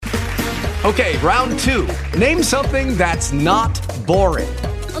Okay, round two. Name something that's not boring.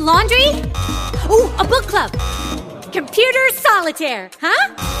 A laundry? Ooh, a book club. Computer solitaire,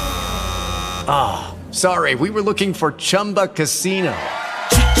 huh? Ah, sorry, we were looking for Chumba Casino.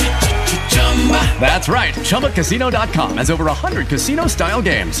 That's right. ChumbaCasino.com has over 100 casino-style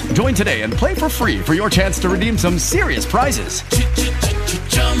games. Join today and play for free for your chance to redeem some serious prizes.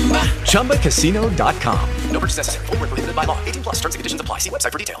 ChumbaCasino.com. No purchase necessary. Void where prohibited by law. 18 plus. Terms and conditions apply. See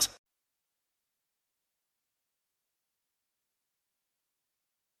website for details.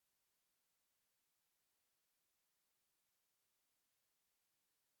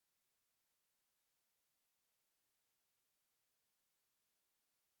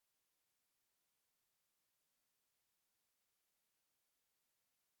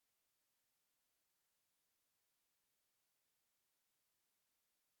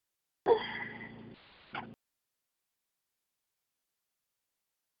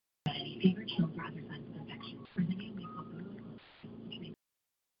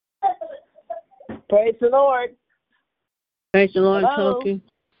 Praise the Lord. Praise the Lord, Hello. Toki.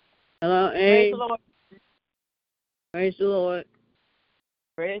 Hello, Praise Abe. the Lord. Praise the Lord.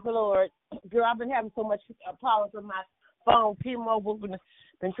 Praise the Lord. Girl, I've been having so much problems with my phone. T-Mobile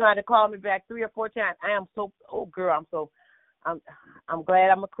been trying to call me back 3 or 4 times. I'm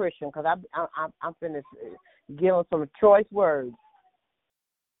glad I'm a Christian because I'm finna give them some choice words.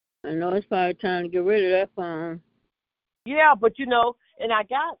 I know it's probably time to get rid of that phone. Yeah, but and I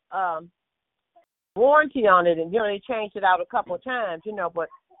got warranty on it, and they changed it out a couple of times, but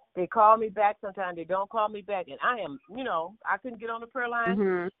they call me back sometimes, they don't call me back, and I am, I couldn't get on the prayer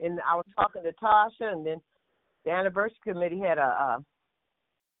line, and I was talking to Tasha, and then the anniversary committee had a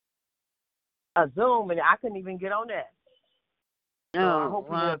Zoom, and I couldn't even get on that. So I hope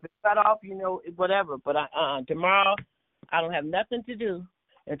if it's cut off, whatever. But tomorrow, I don't have nothing to do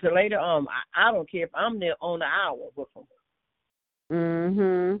until later on. I don't care if I'm there on the hour with them.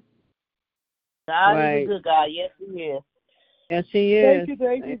 God is a good God. Yes, He is. Yes, He is.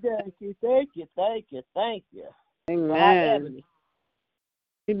 Thank you. Amen.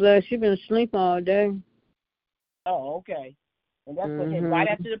 She blessed. She been asleep all day. Oh, okay. And that's what hit right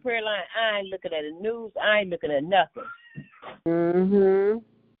after the prayer line. I ain't looking at the news. I ain't looking at nothing.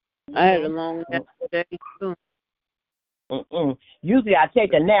 I had a long nap today too. Usually I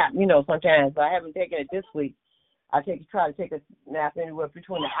take a nap, sometimes, but I haven't taken it this week. I try to take a nap anywhere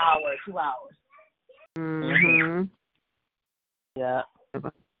between an hour and 2 hours. Yeah.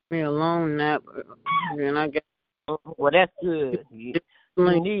 Me a long nap, and I get. Well, that's good. You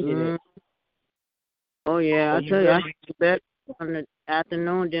needed it. Oh yeah, I tell you, I do better in the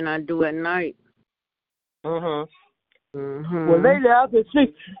afternoon than I do at night. Well, lately I've been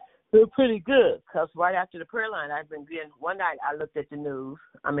sleeping pretty good, because right after the prayer line, I've been getting. One night I looked at the news.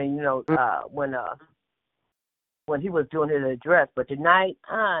 I mean, when he was doing his address, but tonight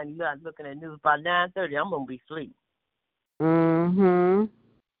I'm not looking at news. By 9:30, I'm gonna be asleep. Nope.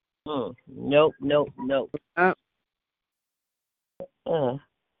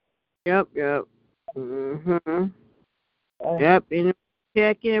 Yep. Yep. And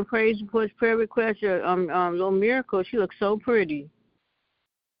check in, praise reports, prayer requests. Little Miracle, she looks so pretty.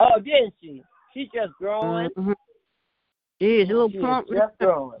 Oh, didn't she? She's just growing. She's a little plump. Just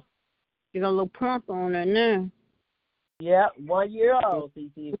growing. She got a little plump on her now. Yeah, 1 year old.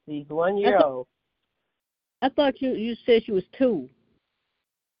 She's 1 year old. I thought you said she was 2.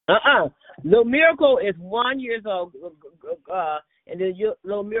 Little Miracle is 1 year old, and then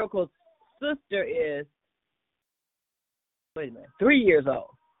Little Miracle's sister is 3 years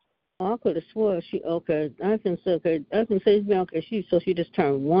old. Oh, I could have swore she okay. I can say she's been okay. She just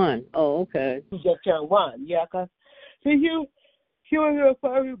turned 1. Oh, okay. She just turned 1. Yeah, cause she was her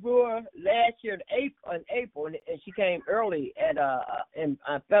first born last year in April, and she came early in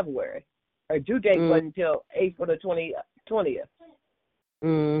February. Her due date wasn't until April the 20th.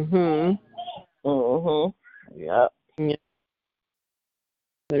 Yep. Yeah.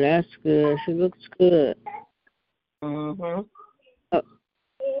 But that's good. She looks good.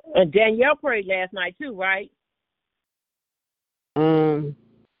 And Danielle prayed last night too, right? Sure.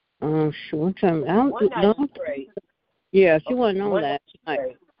 Time. One night she prayed. Yeah, she wasn't on that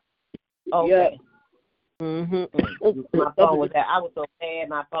night. Okay. Yeah. My phone was I was so bad.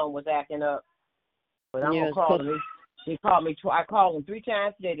 My phone was acting up. But I'm gonna call them. They called me. I called them 3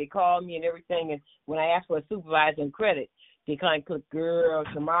 times today. They called me and everything. And when I asked for a supervisor and credit, they kind of cook. Girl,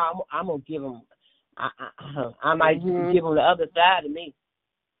 tomorrow I'm gonna give them. I might give them the other side of me.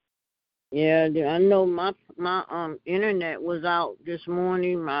 Yeah, I know my internet was out this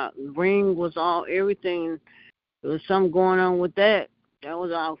morning. My ring was all everything. There was something going on with that. That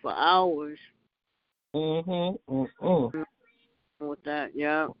was out for hours. With that,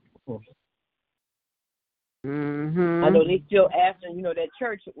 yeah. I know they still asking, you know, that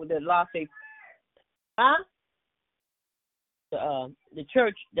church with the law say, huh? The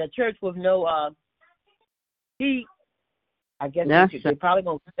church with no heat. I guess they probably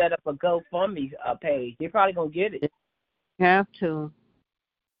gonna set up a GoFundMe page. They probably gonna get it. Have to.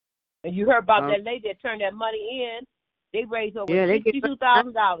 And you heard about that lady that turned that money in? They raised over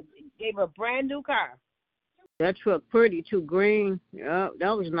 $62,000. Gave her a brand new car. That truck pretty too, green. Yeah,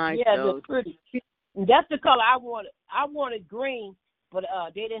 that was nice. Yeah, that's pretty. That's the color I wanted. I wanted green, but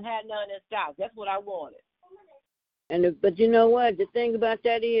they didn't have none in stock. That's what I wanted. But you know what? The thing about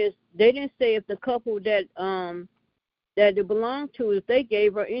that is they didn't say if the couple that it belonged to, if they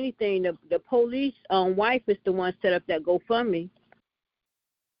gave her anything. The police wife is the one set up that GoFundMe.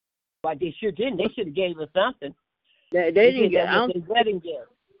 But they sure didn't. They should have gave her something. They didn't get a wedding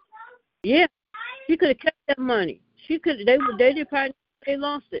gift. Yeah, she could have kept that money. She could. They did probably. They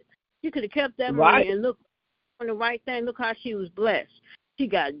lost it. She could have kept that money and look on the right thing. Look how she was blessed. She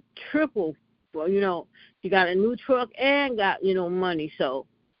got triple. Well, you know, she got a new truck and got, you know, money. So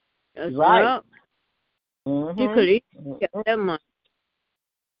that's right. She could have kept that money.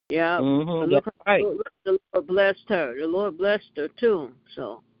 Yeah. That's right. The Lord blessed her. The Lord blessed her too.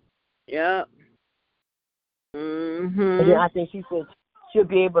 So, yeah. And then I think she'll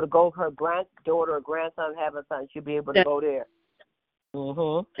be able to go. Her granddaughter or grandson have a son. She'll be able to go there.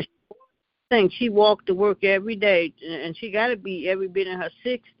 I think she walked to work every day, and she got to be every bit in her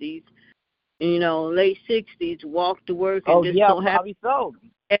 60s, you know, late 60s, walk to work and just so happy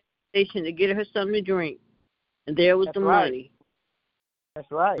station to get her something to drink. And there was the money.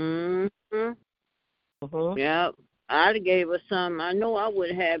 That's right. Yeah, I'd have gave her some. I know I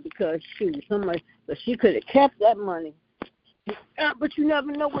would have because but she could have kept that money. But you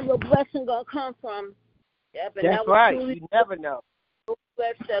never know when your blessing gonna come from. Yeah, but that's right. You never know.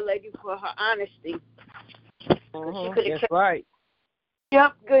 Bless that lady for her honesty. That's right.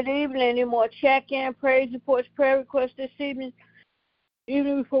 Yep. Good evening. Any more check-in, praise reports, prayer requests this evening?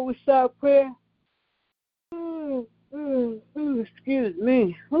 Even before we start prayer. Excuse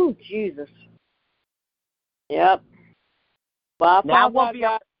me. Oh, Jesus. Yep. Well, now I won't be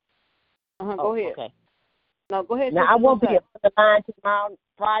go ahead. Okay. No, go ahead. Now I won't be on the line tomorrow,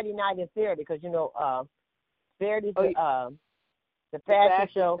 Friday night in Saturday, because you know Saturday's the fashion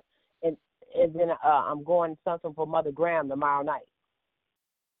show, and then I'm going something for Mother Graham tomorrow night.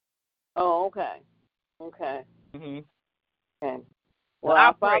 Oh, okay. Okay. Okay. Well,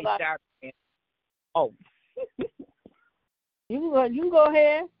 I'll pray. Oh. You can go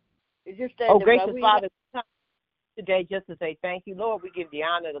ahead. It's just that gracious Father, today just to say thank you, Lord. We give the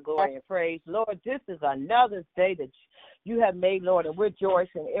honor, the glory, and praise. Lord, this is another day that you have made, Lord, and we're joyous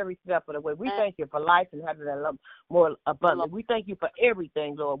every step of the way. We thank you for life and having that love more abundant. We thank you for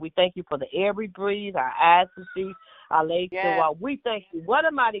everything, Lord. We thank you for the air we breathe, our eyes to see, our legs to walk. We thank you. What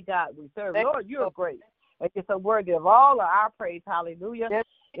a mighty God we serve. Lord, you're great. And you're so worthy of all of our praise. Hallelujah.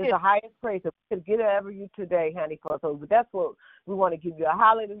 It's the highest praise that we could get over you today, honey. So that's what we want to give you a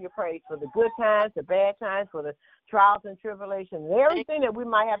hallelujah praise for the good times, the bad times, for the trials and tribulations, and everything that we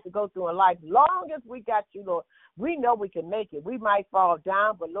might have to go through in life. Long as we got you, Lord, we know we can make it. We might fall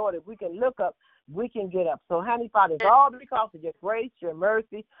down, but, Lord, if we can look up, we can get up. So, honey, Father, it's all because of your grace, your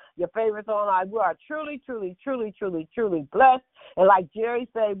mercy, your favors on us. We are truly, truly, truly, truly, truly blessed. And like Jerry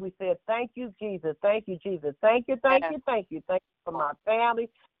said, we said, thank you, Jesus. Thank you, Jesus. Thank you, thank you, thank you. Thank you for my family.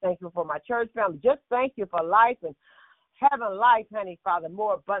 Thank you for my church family. Just thank you for life and having life, honey, Father,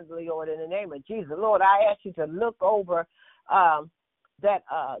 more abundantly, Lord, in the name of Jesus. Lord, I ask you to look over the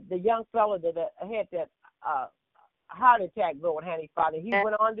young fellow that had that heart attack, Lord, honey, Father. He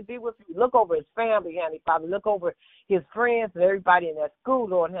went on to be with you. Look over his family, honey, Father. Look over his friends and everybody in that school,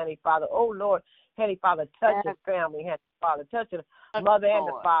 Lord, honey, Father. Oh, Lord, honey, Father, touch his family, honey, Father. Touch his mother and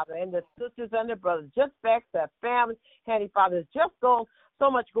the father and the sisters and the brothers. Just back that family, honey, Father. It's just so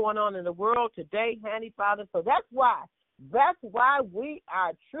much going on in the world today, honey, Father. So that's why we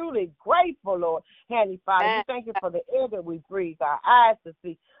are truly grateful, Lord, honey, Father. We thank you for the air that we breathe, our eyes to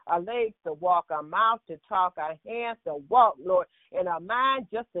see, our legs to walk, our mouth to talk, our hands to walk, Lord, and our mind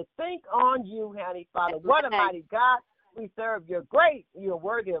just to think on you, honey, Father. What a mighty God we serve. You're great. You're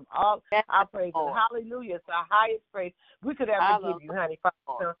worthy of all our praise. And hallelujah, it's our highest praise we could ever give you, honey,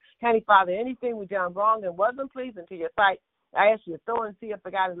 Father. Honey, Father, anything we done wrong and wasn't pleasing to your sight, I ask you to throw and see if I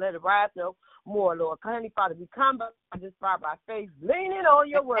got to let it rise no more, Lord. Honey, Father, we come by this far by faith, leaning on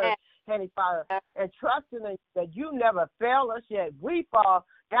your word, honey, Father, and trusting that you never fail us yet. We fall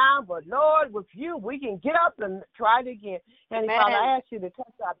down, but Lord, with you, we can get up and try it again. Honey, Father, I ask you to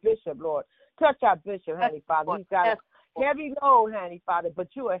touch our bishop, Lord. Touch our bishop, honey, Father. He's got a heavy load, honey, Father, but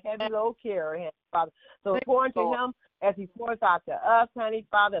you're a heavy load carrier, honey, Father. So pour into him as he pours out to us, honey,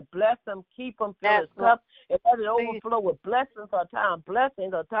 Father. Bless him, keep him, fill his cup, and let it overflow with blessings for time,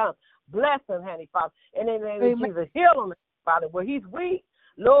 blessings for time. Bless him, honey, Father. And in the name of Jesus, heal him, Father, where he's weak.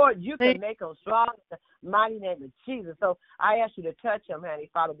 Lord, you can make him strong in the mighty name of Jesus. So I ask you to touch him, honey,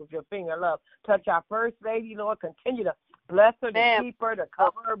 Father, with your finger of love. Touch our first lady, Lord. Continue to bless her, to keep her, to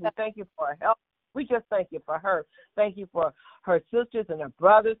cover her. We thank you for her help. We just thank you for her. Thank you for her sisters and her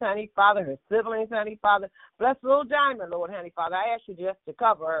brothers, honey, Father, her siblings, honey, Father. Bless little Diamond, Lord, honey, Father. I ask you just to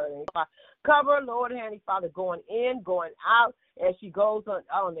cover her, honey, Father. Cover her, Lord, honey, Father, going in, going out, as she goes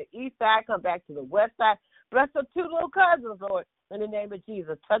on the east side, come back to the west side. Bless her two little cousins, Lord, in the name of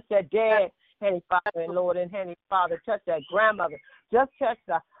Jesus. Touch that dad, honey, Father, and Lord, and honey, Father. Touch that grandmother. Just touch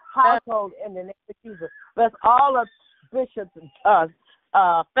the household in the name of Jesus. Bless all of Bishop's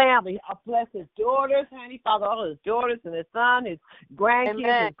family. Bless his daughters, honey, Father, all his daughters and his son, his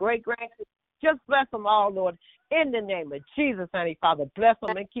grandkids, his great-grandkids. Just bless them all, Lord, in the name of Jesus, honey, Father. Bless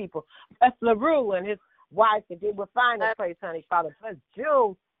them and keep them. Bless LaRue and his wife, and they will find a place, honey, Father. Bless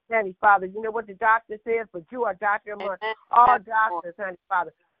Jules, honey, Father. You know what the doctor says, but you are doctor among all doctors, honey,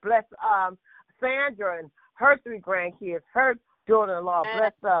 Father. Bless Sandra and her three grandkids, her daughter-in-law.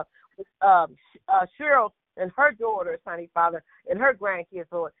 Bless Cheryl and her daughters, honey, Father, and her grandkids,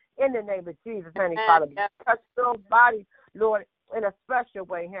 Lord, in the name of Jesus, honey, Father. Touch those bodies, Lord, in a special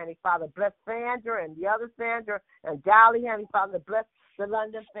way, honey, Father. Bless Sandra and the other Sandra and Dolly, honey, Father. Bless the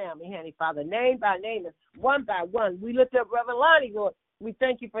London family, honey, Father. Name by name and one by one. We lift up Reverend Lonnie, Lord. We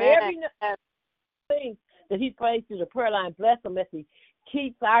thank you for everything that he prays through the prayer line. Bless him as he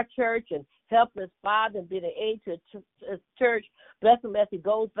keeps our church and helps his father and be the aid to his church. Bless him as he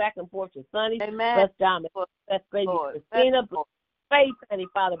goes back and forth to Sunday. Bless Diamond. Bless baby Christina. Bless Faith, honey,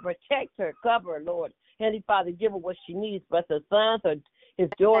 Father. Protect her, cover her, Lord. Honey, Father, give her what she needs. Bless her sons, his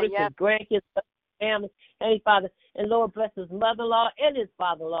daughters, his grandkids, his family. Honey, Father. And Lord, bless his mother-in-law and his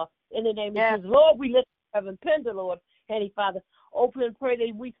father-in-law. In the name of Jesus, Lord, we lift up Reverend Pender, Lord. Honey, Father, open and pray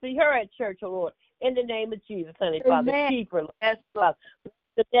that we see her at church, oh Lord. In the name of Jesus, honey, Father, keep her, Lord. Father.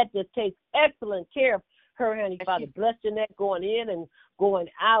 That just takes excellent care of her, honey, Father. Bless Jeanette going in and going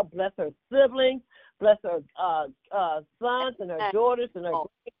out. Bless her siblings. Bless her sons and her daughters and her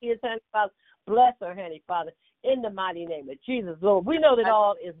kids, honey, Father. Bless her, honey, Father, in the mighty name of Jesus, Lord. We know that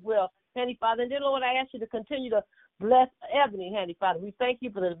all is well, honey, Father. And then, Lord, I ask you to continue to bless Ebony, honey, Father. We thank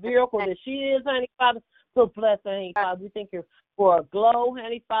you for the miracle that she is, honey, Father. So bless her, honey, Father. We thank you for a glow,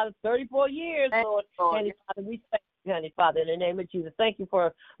 honey, Father. 34 years, Lord, honey, Father. We thank you, honey, Father, in the name of Jesus. Thank you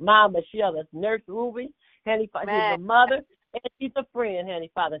for Mom Michelle, that's Nurse Ruby, honey, Father. She's a mother, and she's a friend, honey,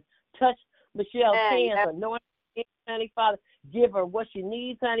 Father. Touch Michelle's hands, anoint her, honey, Father. Give her what she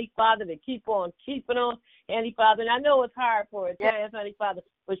needs, honey, Father, to keep on keeping on, honey, Father. And I know it's hard for her at times, honey, Father,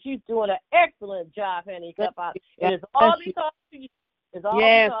 but she's doing an excellent job, honey, Father. And it's all because of you. It's all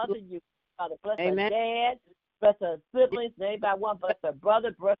because of you, Father. Bless her dad, bless her siblings, name by one, bless her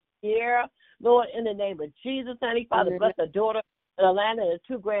brother, bless Sierra, Lord, in the name of Jesus, honey, Father. Bless her daughter in Atlanta and the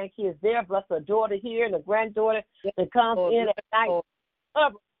two grandkids there. Bless her daughter here and the granddaughter that comes in at night.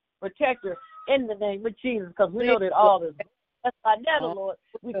 Cover, protect her in the name of Jesus, because we know that all is blessed by never, Lord.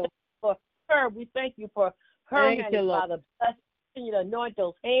 We thank you for her. We thank you for her, honey, Father. Bless, continue to anoint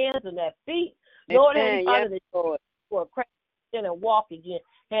those hands and that feet. Lord, honey, Father, that you for crack in and walk again.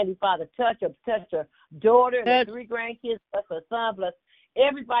 Handy Father, touch her daughter and her three grandkids. Bless her son. Bless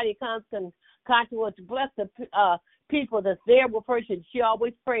everybody comes in contact with. Bless the people that's there with her. She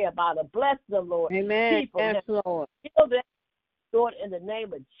always pray about her. Bless them, Lord. Amen. People, yes, Lord. Heal them, Lord, in the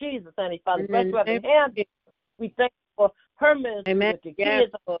name of Jesus, honey, Father. Bless Reverend Hamby. We thank you for her ministry with the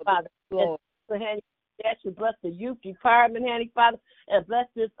kids, Father. Lord. And honey, that you bless the youth department, honey, Father, and bless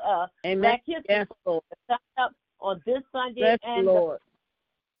this Black History Lord. Up on this Sunday and Lord.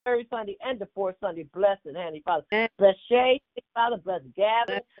 Third Sunday and the fourth Sunday. Bless it, honey, Father. Bless Shay, Father. Bless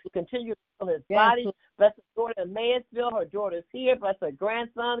Gavin. Continue to heal his body. Bless his daughter in Mansfield. Her daughter's here. Bless her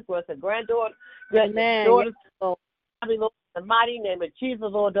grandson. Bless her granddaughter. Bless her daughters. Lord, in the mighty name of Jesus,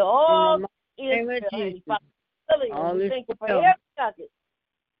 Lord. To all Israel, honey, Father. We thank you for every nugget.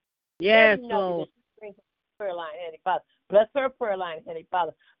 Yes, Lord. Prayer line, honey, Father. Bless her prayer line, honey,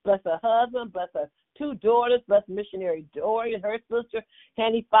 Father. Bless her husband. Bless her two daughters. Bless missionary Dory and her sister,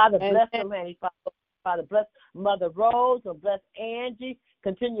 honey, Father. Bless them, honey, Father. Father, bless Mother Rose and bless Angie.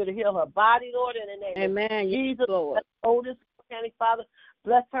 Continue to heal her body, Lord, in the name of Jesus. Lord. Bless Otis, honey, Father.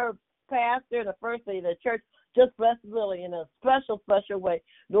 Bless her pastor, the first lady of the church. Just bless Lily in a special, special way,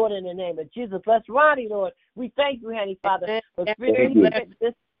 Lord, in the name of Jesus. Bless Ronnie, Lord. We thank you, Heavenly Father, for spiritually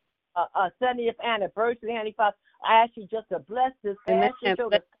this 70th anniversary, Heavenly Father. I ask you just to bless this fashion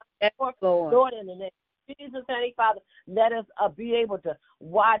show, Lord, in the name of Jesus, Heavenly Father. Let us be able to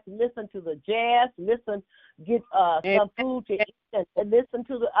watch, listen to the jazz, get some food to eat, and listen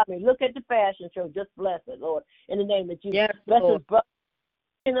to look at the fashion show. Just bless it, Lord, in the name of Jesus. Yes, bless Lord. His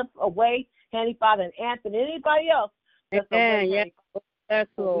brother away, Heavenly Father, and Anthony, anybody else. Amen. Yes,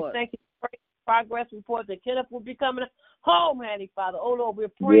 Lord. We thank you for progress report that Kenneth will be coming home, Heavenly Father. Oh, Lord, we're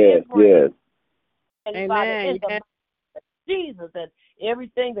praying for him. Heavenly Father, in the name of Jesus, and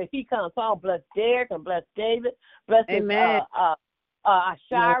everything that he comes home. Bless Derek and bless David. Bless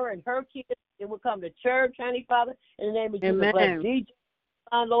Shira and her kids. They will come to church, Heavenly Father, in the name of Jesus. Bless DJ,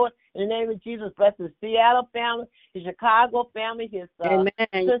 Lord, in the name of Jesus. Bless his Seattle family, his Chicago family, his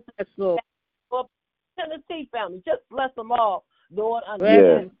Tennessee family. Just bless them all, Lord.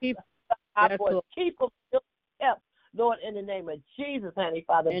 Keep them kept, Lord, in the name of Jesus, Heavenly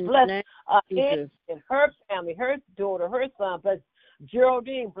Father. Bless Ann and her family, her daughter, her son. Bless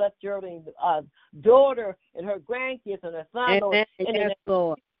Geraldine. Bless Geraldine's daughter and her grandkids and her son, Lord. In the name of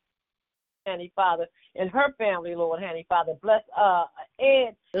Jesus, Heavenly Father, and her family, Lord, Heavenly Father. Bless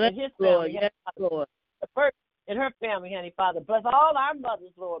Ed and his family, Lord. And her family, Heavenly Father. Bless all our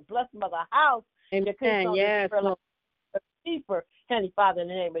mothers, Lord. Bless Mother House. Lord. Keeper, Heavenly Father, in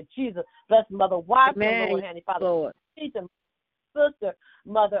the name of Jesus. Bless Mother Watson, Lord, Heavenly Father. Lord. Sister,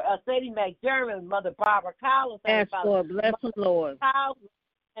 Mother Sadie McDermott, Mother Barbara Collins, Heavenly Father. Lord, bless them, Lord.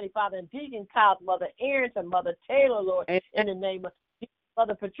 Heavenly Father, and Deacon Collins, Mother Arrington, Mother Taylor, Lord, in the name of Jesus.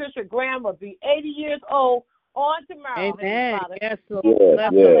 Mother Patricia Graham will be 80 years old on tomorrow, Heavenly Father. Yes,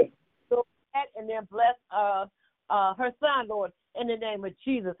 Lord. And then bless her son, Lord, in the name of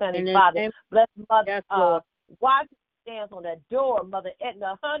Jesus, Heavenly Father. Bless Mother Watson stands on that door, Mother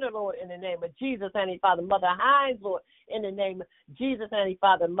Edna Hunter, Lord, in the name of Jesus, Heavenly Father. Mother Hines, Lord, in the name of Jesus, Heavenly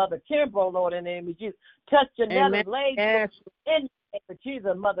Father. Mother Kimbrough, Lord, in the name of Jesus. Touch Janetta Lady, in the name of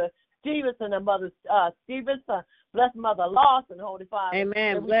Jesus. Mother Stevenson and Mother Stevenson. Bless Mother Lawson, Holy Father.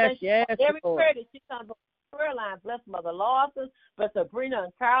 Amen. Bless, every prayer that she comes on the prayer line. Bless Mother Lawson. Bless Sabrina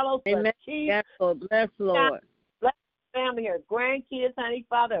and Carlos. Bless Keith. Yes, Lord. Bless, Lord. Bless her family, her grandkids, Heavenly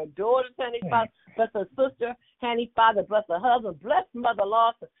Father, her daughters, Heavenly Father. Bless her sister, Heavenly Father. Bless her husband. Bless Mother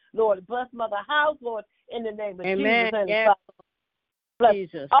Lawson, Lord. Bless Mother House, Lord, in the name of Jesus, Heavenly Father. Bless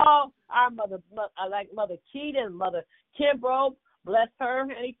all our mother, like Mother Keaton, Mother Kimbrough. Bless her,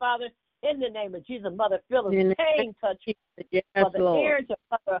 Heavenly Father, in the name of Jesus. Mother Phyllis Payne, touch Mother Aaron,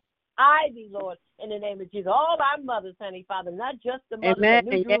 Mother Ivy, Lord, in the name of Jesus. All our mothers, Heavenly Father, not just the mothers of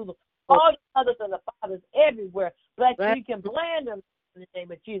New Jerusalem, all the mothers and the fathers everywhere. Bless Deacon Blandon, in the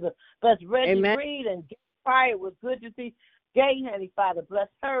name of Jesus. Bless Reggie Reed and Gay Pryor. It was good to see Gay, Heavenly Father. Bless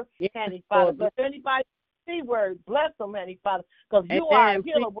her, Heavenly Father. Bless anybody C-word. Bless them, Heavenly Father, because you are a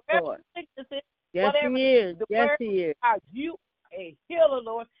healer. Wherever sickness is, whatever He is. Yes, He is. You are a healer,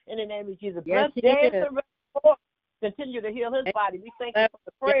 Lord, in the name of Jesus. Bless James and Lord. Continue to heal his body. We thank you for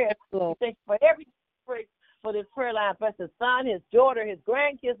the prayers. We thank you for every prayer for this prayer line. Bless his son, his daughter, his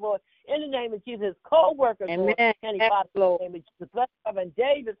grandkids, Lord, in the name of Jesus. His co-workers, Lord, Heavenly Father, in the name of Jesus. Bless Reverend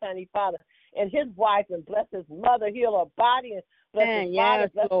Davis, Heavenly Father, and his wife, and bless his mother, heal her body, and bless his father,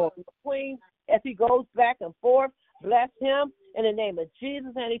 bless the Queen as he goes back and forth. Bless him in the name of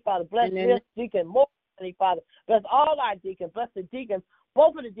Jesus, Heavenly Father. Bless this Deacon Moore, Heavenly Father. Bless all our deacons. Bless the deacons,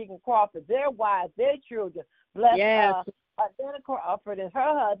 both of the Deacon Crawford, their wives, their children. Bless Dana Crawford and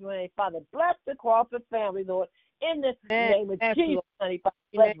her husband, Heavenly Father. Bless the Crawford family, Lord, in the name of Jesus, Heavenly Father.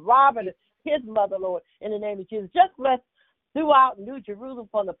 Bless Robert and his mother, Lord, in the name of Jesus. Just bless throughout New Jerusalem,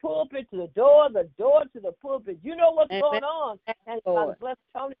 from the pulpit to the door to the pulpit. You know what's going on. And Father, bless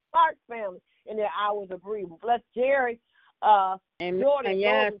Tony Clark's family in their hours of bereavement. Bless Jerry,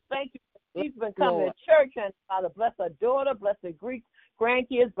 Jordan. Thank you. She's been coming to church, and Father, bless her daughter, bless the Greek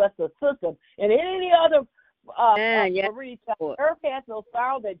grandkids, bless her sister, and any other earth has no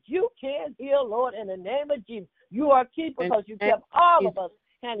sorrow that you can heal, Lord, in the name of Jesus. You are keeper because you kept all of us,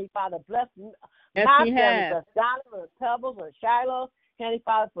 Heavenly Father. Bless my family, bless Donovan and Pebbles and Shiloh, Heavenly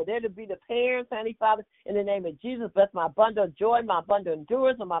Father, for there to be the parents, Heavenly Father, in the name of Jesus. Bless my bundle of joy, my bundle of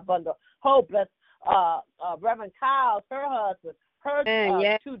endurance, and my bundle of hope. Bless Reverend Kyle, her husband, her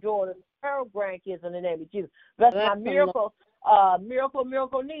two daughters, her grandkids, in the name of Jesus. Bless my miracle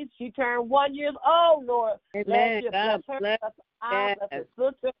niece. She turned 1 year old, Lord. Bless her, bless her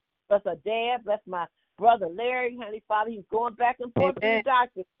sister, bless her dad, bless my brother Larry, Heavenly Father. He's going back and forth to the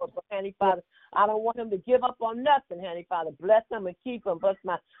doctor, Heavenly Father. I don't want him to give up on nothing, Heavenly Father. Bless him and keep him. Bless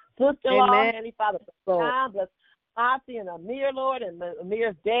my sister-in-law, Heavenly Father. Bless Auntie and Amir, Lord, and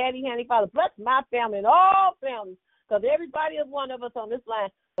Amir's daddy, Heavenly Father. Bless my family and all families, because everybody is one of us on this line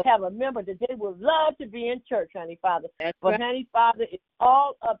have a member that they would love to be in church, Heavenly Father. But, Heavenly Father, it's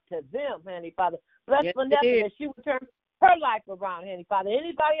all up to them, Heavenly Father. Bless Vanessa that she would turn her life around, Heavenly Father.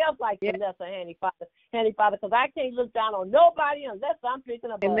 Anybody else like Vanessa, Heavenly Father, because I can't look down on nobody unless I'm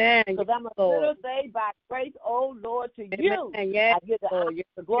picking up because I'm a sinner saved by grace, oh Lord, to you. I give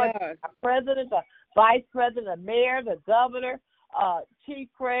the glory to our president, the vice president, the mayor, the governor, Chief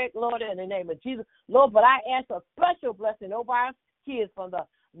Craig, Lord, in the name of Jesus. Lord, but I ask a special blessing over our kids from the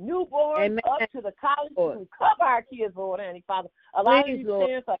newborn up to the college students. Cover our kids, Lord, Heavenly Father. A lot of these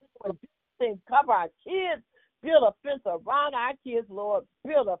things are doing cover our kids. Build a fence around our kids, Lord.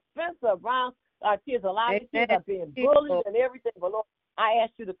 Build a fence around our kids. A lot of kids are being bullied and everything, but Lord, I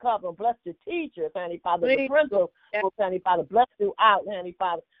ask you to cover and bless the teachers, Heavenly Father, the principals, Heavenly Father. Bless throughout, Heavenly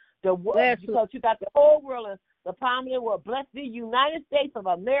Father. Because you got the whole world in the palm of the world. Bless the United States of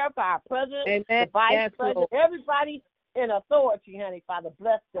America, our president, the vice president, everybody in authority, Heavenly Father.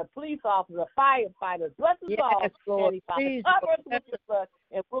 Bless the police officers, firefighters. Bless us all, Heavenly Father. Cover us with your blood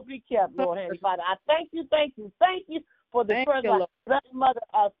and we'll be kept, Lord, Heavenly Father. I thank you for the prayer. Bless Mother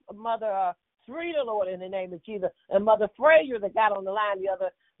Sarita, Lord, in the name of Jesus, and Mother Frazier that got on the line the other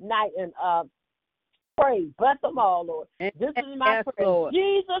night and prayed. Bless them all, Lord. This is my prayer. Lord.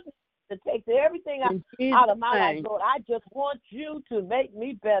 Jesus, to take everything out of my life, Lord. I just want you to make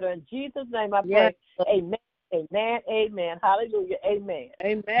me better. In Jesus' name I pray. Amen. Amen. Amen. Hallelujah. Amen.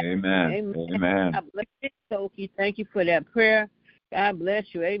 Amen. Amen. Amen. God bless you, Toki. Thank you for that prayer. God bless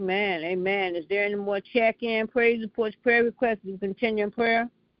you. Amen. Amen. Is there any more check-in, praise reports, prayer requests? We continue in prayer.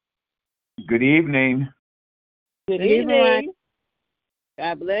 Good evening. Good evening.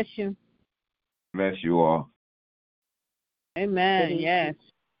 God bless you. Bless you all. Amen. Yes.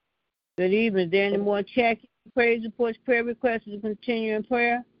 Good evening. Is there any more check-in, praise reports, prayer requests? We continue in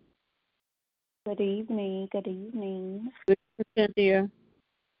prayer. Good evening. Good evening. Good evening, Cynthia.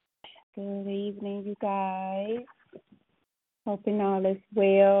 Good evening, you guys. Hoping all is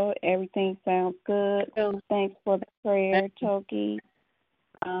well. Everything sounds good. Thanks for the prayer, Toki.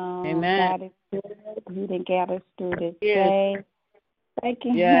 Amen. God is good. He didn't get us through this day.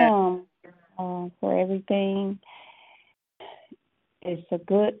 Thanking Him for everything. It's a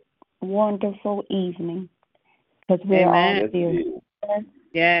good, wonderful evening because we're all still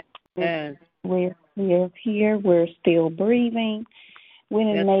here. We're here. We're still breathing. We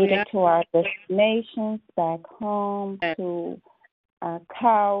done made it to our destinations, back home, to our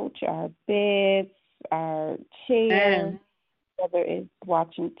couch, our beds, our chairs, whether it's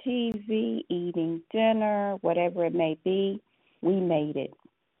watching TV, eating dinner, whatever it may be, we made it.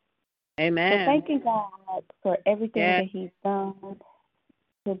 Amen. So thanking God for everything that He's done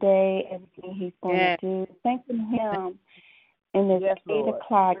today, everything He's going to do. Thanking Him in this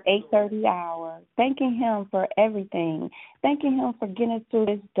 8:30 hour. Thanking Him for everything. Thanking Him for getting us through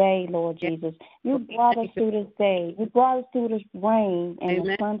this day, Lord Jesus. You brought us through this day. You brought us through this rain and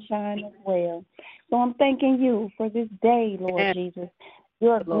the sunshine as well. So I'm thanking you for this day, Lord Jesus.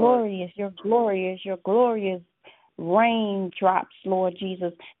 You're glorious. You're glorious. You're glorious. Raindrops, Lord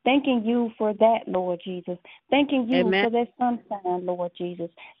Jesus. Thanking you for that, Lord Jesus. Thanking you for that sunshine, Lord Jesus.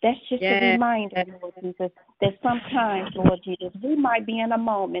 That's just a reminder, Lord Jesus, that sometimes, Lord Jesus, we might be in a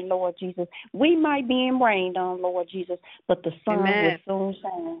moment, Lord Jesus. We might be in rain on, Lord Jesus, but the sun will soon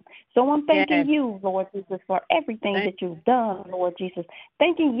shine. So I'm thanking you, Lord Jesus, for everything that you've done, Lord Jesus.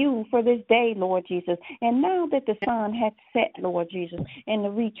 Thanking you for this day, Lord Jesus. And now that the sun has set, Lord Jesus, and the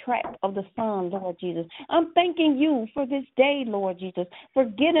retract of the sun, Lord Jesus, I'm thanking you for this day, Lord Jesus, for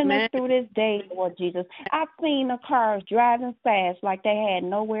getting us through this day, Lord Jesus. I've seen the cars driving fast like they had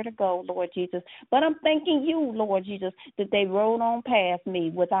nowhere to go, Lord Jesus. But I'm thanking you, Lord Jesus, that they rode on past me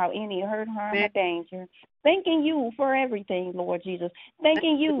without any hurt, harm, or danger. Thanking you for everything, Lord Jesus.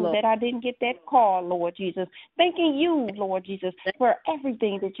 Thanking you that I didn't get that call, Lord Jesus. Thanking you, Lord Jesus, for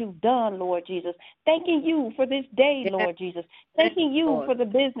everything that you've done, Lord Jesus. Thanking you for this day, Lord Jesus. Thanking you for the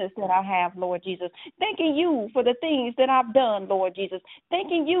business that I have, Lord Jesus. Thanking you for the things that I've done, Lord Jesus.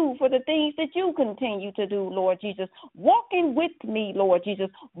 Thanking you for the things that you continue to do, Lord Jesus. Walking with me, Lord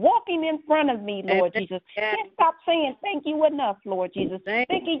Jesus. Walking in front of me, Lord Jesus. Can't stop saying thank you enough, Lord Jesus.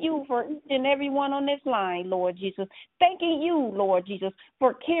 Thanking you for each and every one on this line, line, Lord Jesus. Thanking you, Lord Jesus,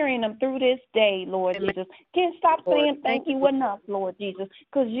 for carrying them through this day, Lord Jesus. Can't stop saying thank you enough, Lord Jesus,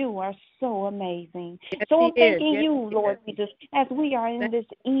 because you are so amazing. So I'm thanking you, Lord Jesus, as we are in this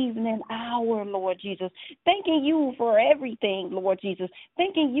evening hour, Lord Jesus. Thanking you for everything, Lord Jesus.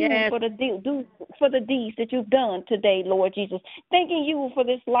 Thanking you for the deeds that you've done today, Lord Jesus. Thanking you for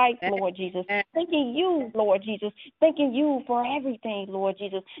this life, Lord Jesus. Thanking you, Lord Jesus. Thanking you for everything, Lord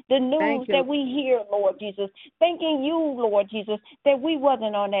Jesus. The news that we hear, Lord Jesus. Thanking you, Lord Jesus, that we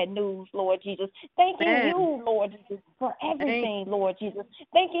wasn't on that news, Lord Jesus. Thanking you, Lord Jesus, for everything, Lord Jesus.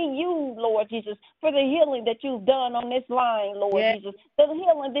 Thanking you, Lord Jesus, for the healing that you've done on this line, Lord Jesus. The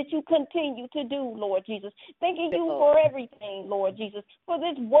healing that you continue to do, Lord Jesus. Thanking you for everything, Lord Jesus. For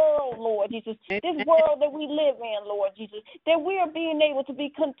this world, Lord Jesus. This world that we live in, Lord Jesus. That we are being able to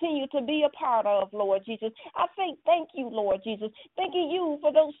continue to be a part of, Lord Jesus. I say thank you, Lord Jesus. Thanking you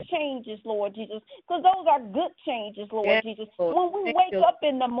for those changes, Lord Jesus. Because those are good changes, Lord Jesus. When we wake up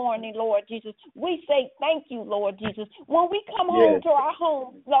in the morning, Lord Jesus, we say thank you, Lord Jesus. When we come home to our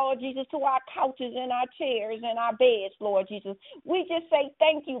homes, Lord Jesus, to our couches and our chairs and our beds, Lord Jesus, we just say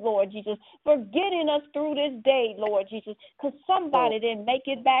thank you, Lord Jesus, for getting us through this day, Lord Jesus, because somebody didn't make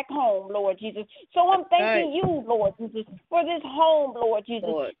it back home, Lord Jesus. So I'm thanking you, Lord Jesus, for this home, Lord Jesus.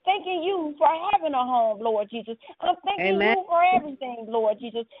 Thanking you for having a home, Lord Jesus. I'm thanking you for everything, Lord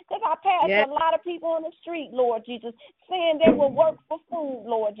Jesus, because I passed a lot of people on the street, Lord Jesus, saying they will work for food,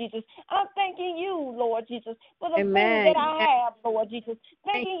 Lord Jesus. I'm thanking you, Lord Jesus, for the food that I have, Lord Jesus.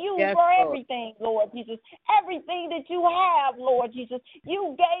 Thanking you for everything, Lord Jesus. Everything that you have, Lord Jesus.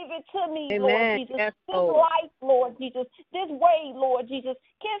 You gave it to me, Lord Jesus. This life, Lord Jesus. This way, Lord Jesus.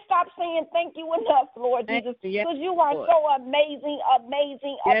 Can't stop saying thank you enough, Lord Jesus, because you are so amazing,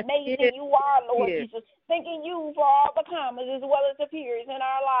 amazing, amazing. You are, Lord Jesus. Thanking you for all the commas as well as the periods in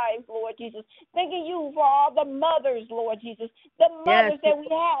our lives, Lord Jesus. Thanking you for all the mothers, Lord Jesus. The mothers that we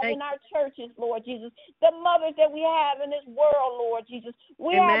have in our churches, Lord Jesus. The mothers that we have in this world, Lord Jesus.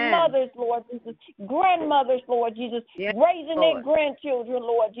 We have mothers, Lord Jesus. Grandmothers, Lord Jesus. Raising their grandchildren,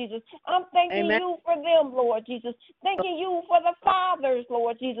 Lord Jesus. I'm thanking you for them, Lord Jesus. Thanking you for the fathers,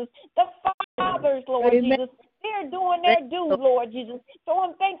 Lord Jesus. The fathers, Lord Jesus. They're doing their due, Lord Jesus. So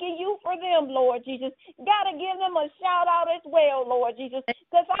I'm thanking you for them, Lord Jesus. Got to give them a shout out as well, Lord Jesus.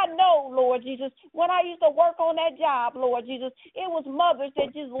 Because I know, Lord Jesus, when I used to work on that job, Lord Jesus, it was mothers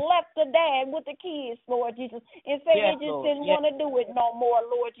that just left the dad with the kids, Lord Jesus, and say they just didn't want to do it no more,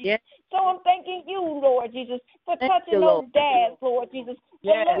 Lord Jesus. So I'm thanking you, Lord Jesus, for touching those dads, Lord Jesus.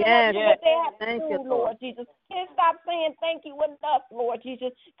 For letting us do what they have to do, Lord Jesus. Can't stop saying thank you enough, Lord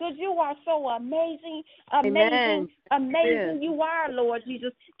Jesus, because you are so amazing, amazing, amazing. You are, Lord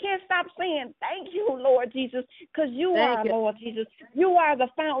Jesus. Can't stop saying thank you, Lord Jesus, because you are, Lord Jesus. You are the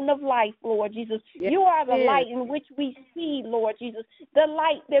fountain of life, Lord Jesus. You are the light in which we see, Lord Jesus. The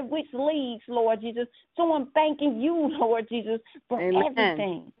light that which leads, Lord Jesus. So I'm thanking you, Lord Jesus, for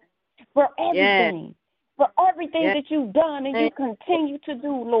everything. For everything. For everything that you've done and you continue to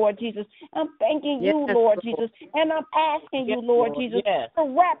do, Lord Jesus. I'm thanking you, Lord Jesus. And I'm asking you, Lord Jesus,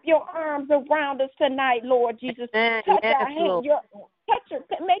 to wrap your arms around us tonight, Lord Jesus. Touch our hand,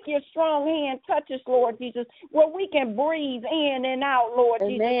 make your strong hand touch us, Lord Jesus, where we can breathe in and out, Lord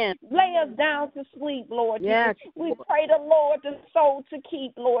Jesus. Lay us down to sleep, Lord Jesus. We pray the Lord the soul to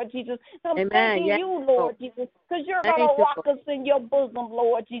keep, Lord Jesus. I'm thanking you, Lord Jesus, because you're going to rock us in your bosom,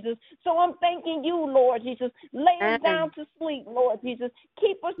 Lord Jesus. So I'm thanking you, Lord Jesus. Lay us down to sleep, Lord Jesus.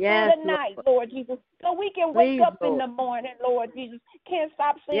 Keep us through the night, Lord Jesus, so we can wake up in the morning, Lord Jesus. Can't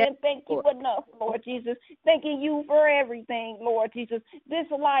stop saying thank you enough, Lord Jesus. Thanking you for everything, Lord Jesus. This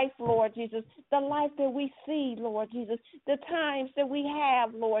life, Lord Jesus, the life that we see, Lord Jesus, the times that we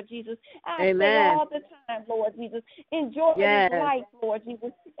have, Lord Jesus. I say all the time, Lord Jesus, enjoy this life, Lord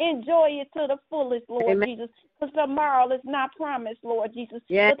Jesus. Enjoy it to the fullest, Lord Jesus, because tomorrow is not promised, Lord Jesus.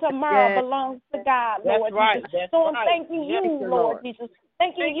 But tomorrow belongs to God, Lord Jesus. So I'm thanking you, Lord Jesus.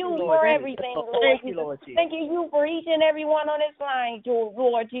 Thanking you for everything, Lord Jesus. Thanking you for each and every one on this line,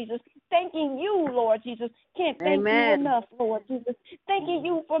 Lord Jesus. Thanking you, Lord Jesus. Can't thank you enough, Lord Jesus. Thanking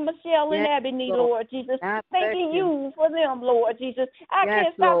you for Michelle and Ebony, Lord Jesus. Thanking you for them, Lord Jesus. I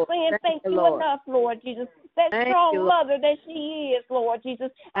can't stop saying thank you enough, Lord Jesus. That strong mother that she is, Lord Jesus.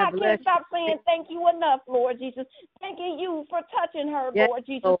 I can't stop saying thank you enough, Lord Jesus. Thanking you for touching her, Lord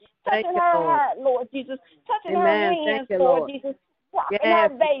Jesus. Touching her heart, Lord Jesus. Touching her hands, Lord Jesus. Rocking her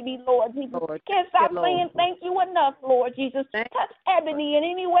baby, Lord Jesus. Can't stop saying thank you enough, Lord Jesus. Touch Ebony in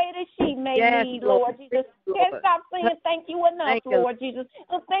any way that she may need, Lord Jesus. Can't stop saying thank you enough, Lord Jesus.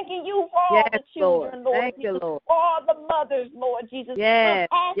 I'm thanking you for all the children, Lord Jesus. For all the mothers, Lord Jesus.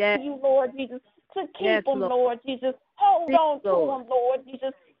 I'm asking you, Lord Jesus, to keep them, Lord Jesus. Hold on to them, Lord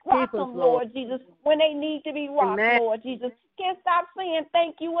Jesus. Rock them, Lord Jesus, when they need to be rocked, Lord Jesus. Can't stop saying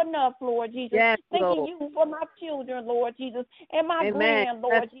thank you enough, Lord Jesus. Thanking you for my children, Lord Jesus, and my grand,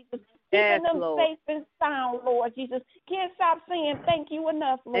 Lord Jesus. Keeping them safe and sound, Lord Jesus. Can't stop saying thank you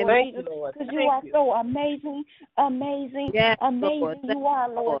enough, Lord Jesus, because you are so amazing, amazing, amazing you are,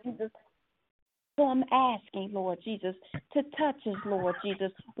 Lord Jesus. So I'm asking, Lord Jesus, to touch us, Lord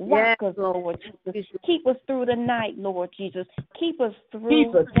Jesus. Rock us, Lord Jesus. Keep us through the night, Lord Jesus. Keep us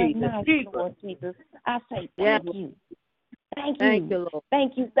through the night, Lord Jesus. I say thank you. Thank you.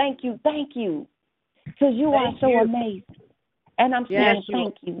 Thank you, thank you, thank you. Because you are so amazing. And I'm saying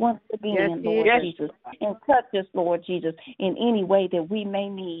thank you once again, Lord Jesus. And touch us, Lord Jesus, in any way that we may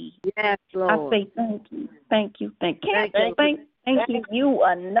need. Yes, Lord. I say thank you, thank you, thank you. Thanking you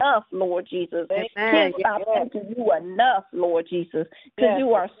enough, Lord Jesus. Can't stop thanking you enough, Lord Jesus, because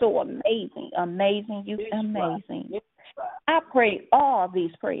you are so amazing, amazing, you amazing. I pray all these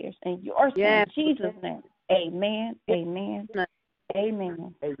prayers in your son, Jesus' name. Amen, amen,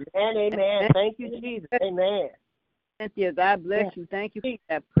 amen. Amen, amen. Thank you, Jesus. Amen. Cynthia, God bless you. Thank you for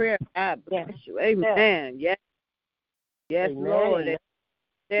that prayer. God bless you. Amen. Yes, Lord. Is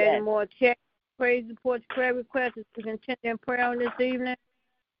there any more check? Praise reports, prayer requests to continue in prayer on this evening.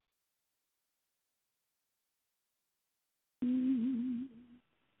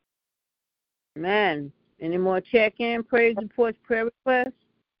 Amen. Any more check-in, praise reports, prayer requests?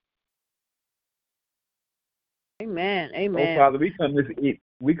 Amen. Amen. Oh, Father, we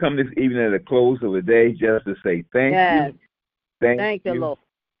come this evening at the close of the day just to say thank you. Thank you, Lord.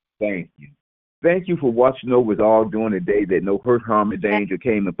 Thank you. Thank you for watching over us all during the day that no hurt, harm, or danger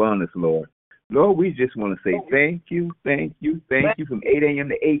came upon us, Lord. Lord, we just want to say thank you from 8 a.m.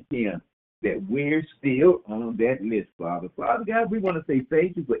 to 8 p.m. that we're still on that list, Father. Father God, we want to say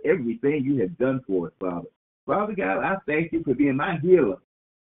thank you for everything you have done for us, Father. Father God, I thank you for being my healer.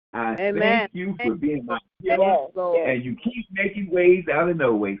 I thank you for being my healer, and you keep making ways out of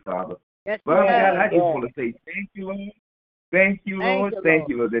no way, Father. Father God, I just want to say thank you, Lord. Thank you, Lord. Thank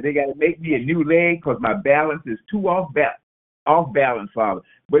you, Lord, that they got to make me a new leg because my balance is too off balance, Father.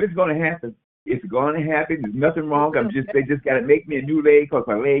 But it's going to happen. It's going to happen. There's nothing wrong. They just got to make me a new leg because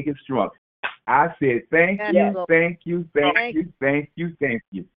my leg is strong. I said thank you.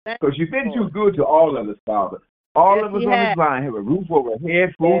 Because you've been too good to all of us, Father. All of us on this line have a roof over our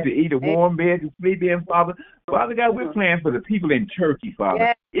head, food to eat, a warm bed to sleep in, Father. Father God, we're praying for the people in Turkey,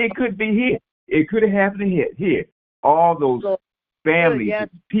 Father. It could be here. It could have happened here. All those families,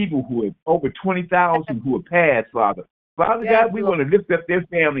 people who have over 20,000 who have passed, Father. Father God, we want to lift up their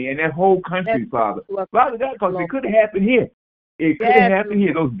family and that whole country, Father. Father God, because it could have happened here. It could have happened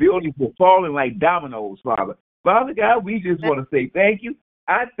here. Those buildings were falling like dominoes, Father. Father God, we just want to say thank you.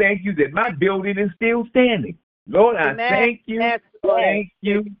 I thank you that my building is still standing. Lord, I thank you. Thank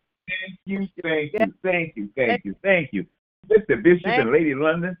you. Mr. Bishop and Lady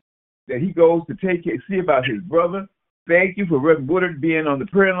London, that he goes to see about his brother. Thank you for Reverend Woodard being on the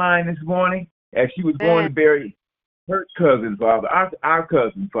prayer line this morning as she was going to bury her cousin, Father, our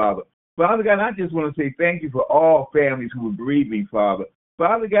cousin, Father. Father God, I just want to say thank you for all families who are grieving, Father.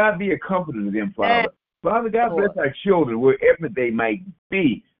 Father God, be a comforter to them, Father. Father God, bless our children wherever they might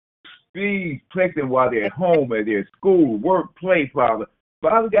be. Please protect them while they're at home, at their school, work, play, Father.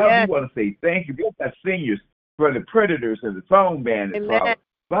 Father God, we want to say thank you. Bless our seniors for the predators and the phone bandits, Father.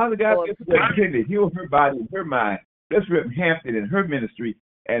 Father God, bless her to heal her body and her mind. Bless Reverend Hampton and her ministry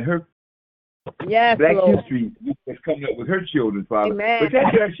and her Black history that's coming up with her children, Father.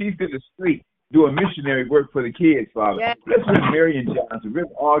 Protect her. She's in the street doing missionary work for the kids, Father. Bless Reverend Marion Johnson,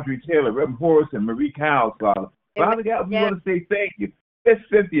 Reverend Audrey Taylor, Reverend Horace, and Marie Cowles, Father. Father God, we want to say thank you. Bless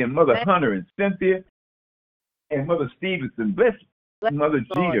Cynthia and Mother Hunter and Cynthia and Mother Stevenson. Bless Mother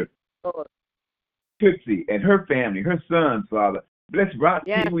Jeter, Tootsie and her family, her sons, Father. Bless Rock,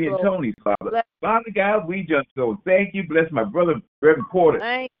 Kiwi, and Tony, Father. Father God, we just so thank you. Bless my brother, Reverend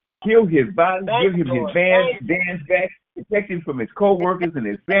Porter. Heal his body, give him his dance back, protect him from his co-workers and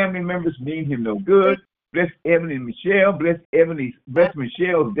his family members, mean him no good. Bless Evan and Michelle. Bless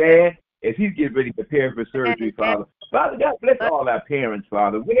Michelle's dad as he's getting ready to prepare for surgery, Father. Father God, bless all our parents,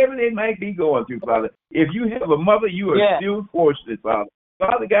 Father, whatever they might be going through, Father. If you have a mother, you are still fortunate, Father.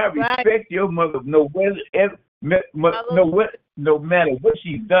 Father God, respect your mother no matter what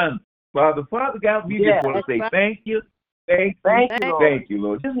she's done, Father. Father God, we just want to say thank you. Thank you,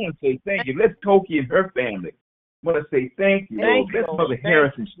 Lord. Just want to say thank you. Bless Toki and her family. Want to say thank you, Lord. Bless Mother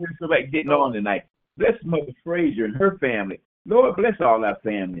Harrison. She didn't feel like getting on tonight. Bless Mother Frazier and her family. Lord, bless all our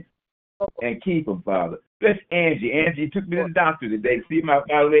families and keep them, Father. Bless Angie. Angie took me to the doctor today, see my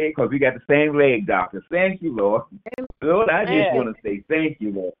leg, because we got the same leg doctor. Thank you, Lord. Lord, I just want to say thank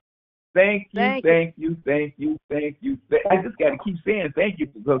you, Lord. Thank you. I just got to keep saying thank you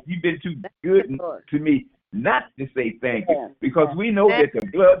because you've been too good to me not to say thank you. Because we know that the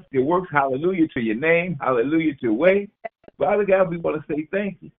blood still works. Hallelujah to your name. Hallelujah to your way. Father God, we want to say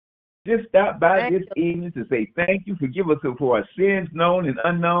thank you. Just stop by this evening to say thank you. Forgive us for our sins, known and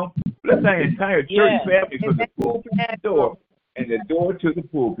unknown. Bless our entire church family from the pulpit to the door and the door to the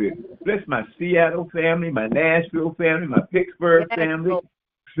pulpit. Bless my Seattle family, my Nashville family, my Pittsburgh family,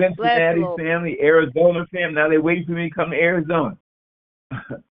 Cincinnati family, Arizona family. Now they're waiting for me to come to Arizona.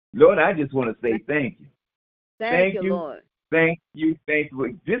 Lord, I just want to say thank you. Thank you, Lord. Thank you.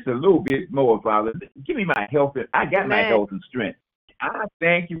 Just a little bit more, Father. Give me my health. I got my health and strength. I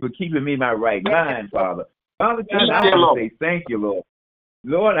thank you for keeping me in my right mind, Father. Father God, I want to say thank you, Lord.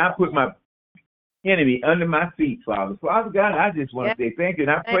 Lord, I put my enemy under my feet, Father. Father God, I just want to say thank you,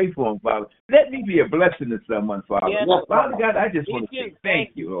 and I pray for him, Father. Let me be a blessing to someone, Father. Father God, I just want to say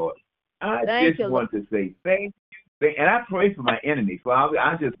thank you, Lord. I just want to say thank you. And I pray for my enemy, Father.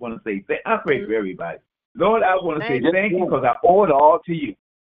 I just want to say thank you. I pray for everybody. Lord, I want to say thank you because I owe it all to you.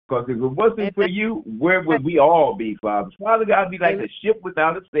 Because if it wasn't for you, where would we all be, Father? Father God, be like a ship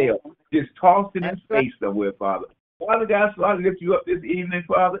without a sail, just tossing in space somewhere, Father. Father God, so I lift you up this evening,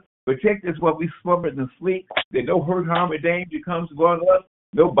 Father. Protect us while we slumber and sleep, that no hurt, harm, or danger comes upon us.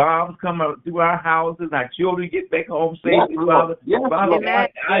 No bombs come out through our houses. Our children get back home safely, Father. Father God,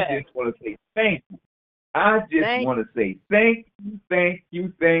 I just want to say thank you. I just want to say thank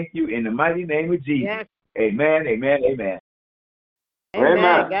you in the mighty name of Jesus. Amen. Amen.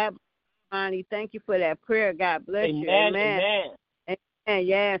 God bless you, Bonnie. Thank you for that prayer. God bless you. Amen.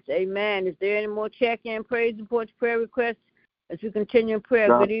 Yes, amen. Is there any more check-in, praise reports, prayer requests as we continue in prayer?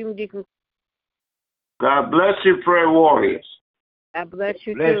 Good evening, Deacon. God bless you, prayer warriors. God bless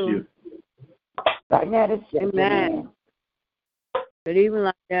you, too. Amen. Good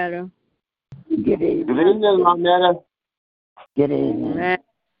evening, Lynetta. Good evening. Good evening, Lynetta. Good evening. Amen.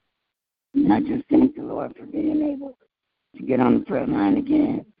 I just thank the Lord for being able to get on the prayer line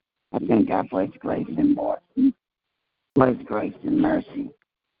again. I thank God for His grace and mercy, for His grace and mercy.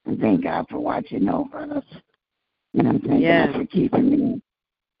 And thank God for watching over us. And I'm thanking God for keeping me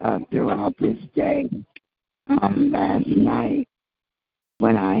throughout this day. Last night,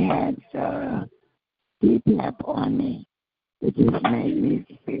 when I had CPAP on me, it just made me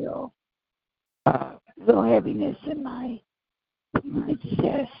feel a little heaviness in my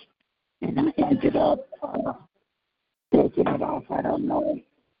chest. And I ended up taking it off. I don't know.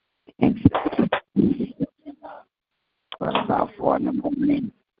 But about 4 in the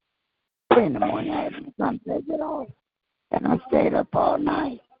morning, 3 in the morning, I had to come take it off. And I stayed up all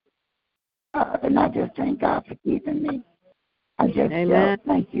night. And I just thank God for keeping me. I just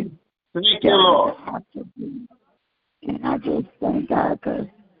thank you. Thank you, Lord. And I just thank God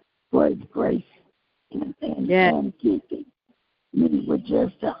for His grace and keeping me with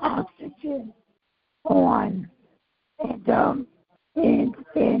just the oxygen on. And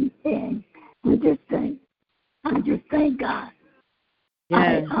I just thank God.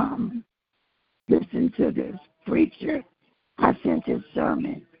 I listened to this preacher. I sent his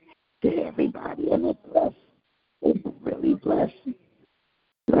sermon to everybody, and it really blessed me.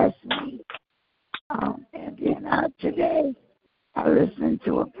 And then today I listened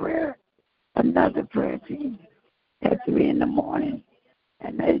to another prayer team at 3 in the morning,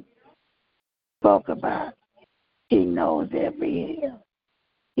 and they spoke about He knows every hair.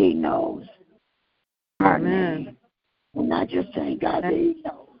 He knows our name. And I just thank God that He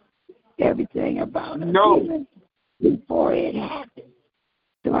knows everything about us, even before it happens.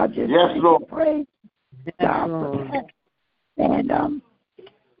 So I just praise God for that. And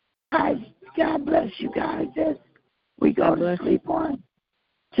God bless you guys as we go to sleep on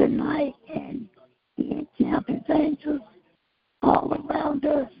tonight, and He encamps His angels all around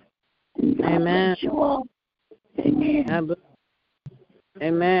us. And God bless you all. Amen.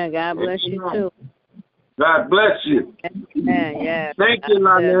 Amen. God bless you too. God bless you. Amen. Yes. Thank you,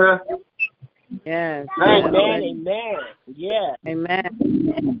 Lynetta. Yes. Amen. Yes. Amen.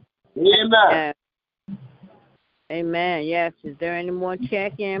 Amen. Amen. Yes. Is there any more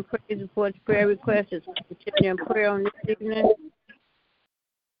check-in, praise reports, prayer requests? Is continuing prayer on this evening?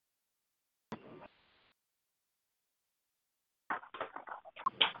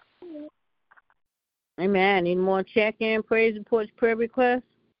 Amen. Any more check-in, praise reports, prayer requests?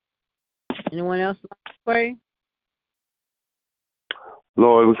 Anyone else like to pray?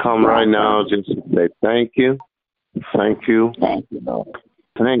 Lord, we come right now just to say thank you. Thank you. Thank you, Lord.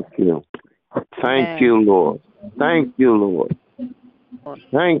 Thank you. Thank you, Lord. Thank you, Lord.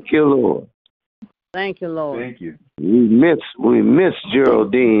 Thank you, Lord. Thank you, Lord. Thank you. We miss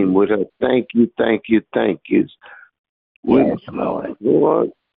Geraldine with her thank you. Yes, Lord.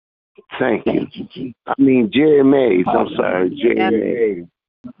 Lord, thank you. I mean, Jerry Mays. I'm sorry, Jerry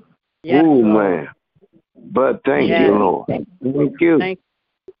Mays. Yes, oh, Lord. man. But thank you, Lord. Thank you.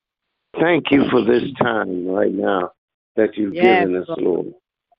 Thank you for this time right now that you've given us, Lord.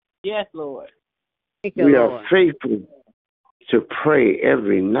 Yes, Lord. Thank you, We Lord. are faithful to pray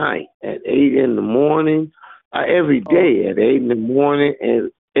every night at 8 in the morning, every day at 8 in the morning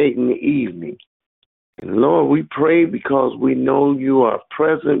and 8 in the evening. And Lord, we pray because we know you are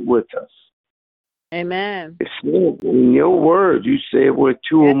present with us. Amen. It's in your word, you said where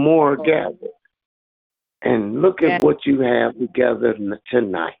two or more are gathered. And look at what you have together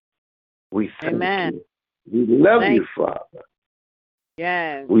tonight. We thank you. We love you, Father.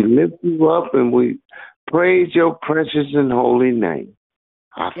 Yes. We lift you up and we praise your precious and holy name.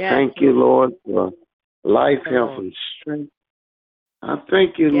 I thank you, Lord, for life, health, and strength. I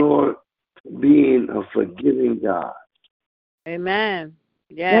thank you, Lord, for being a forgiving God. Amen.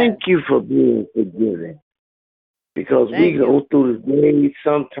 Yes. Thank you for being forgiving. Because we go through the day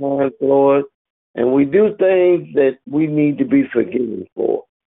sometimes, Lord, and we do things that we need to be forgiven for.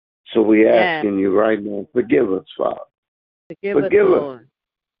 So we asking you right now, forgive us, Father. Forgive us, Lord.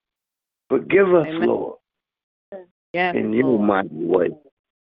 Forgive us, Lord. Yes, in your mighty way.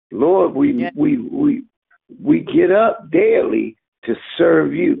 Lord, we get up daily to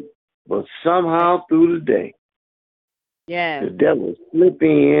serve you, but somehow through the day, the devil slip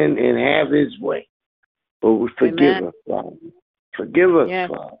in and have his way. But we forgive us, Father. Forgive us,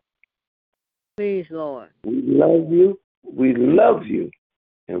 Father. Please, Lord. We love you. We love you.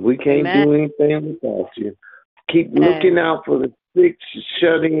 And we can't do anything without you. Keep looking out for the sick,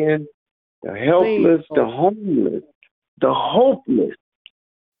 shut in, the helpless, the homeless, the hopeless.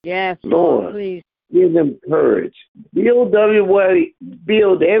 Yes, Lord, please. Give them courage. Build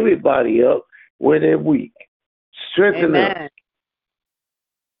everybody up where they're weak. Strengthen us.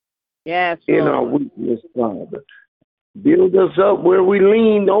 Yes, in our weakness, Father. Build us up where we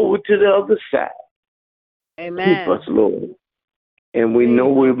lean over to the other side. Amen. Keep us, Lord. And we know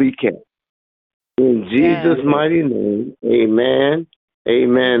we'll be kept. In Jesus' mighty name, amen,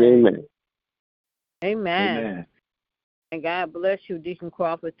 amen, amen. Amen. And God bless you, Deacon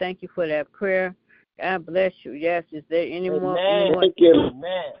Crawford. Thank you for that prayer. God bless you. Yes, is there any more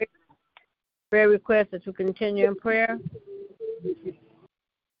prayer requests that you continue in prayer?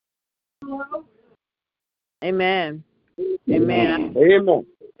 Amen. Amen. Amen.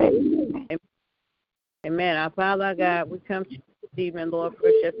 Amen. Our Father God, we come to you this evening, Lord,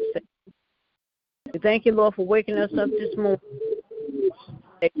 first just to say, we thank you, Lord, for waking us up this morning.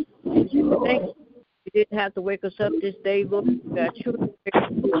 Thank you. You didn't have to wake us up this day, Lord. You got children.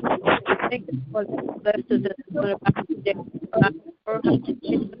 Thank you for the blessings that are going about today.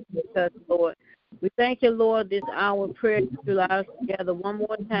 Lord. We thank you, Lord, this hour of prayer to allow us together one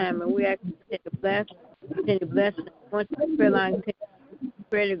more time, and we ask you to bless, and once the prayer line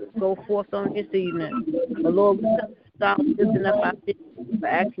prayer to go forth on this evening. The Lord, we stop lifting up our vision for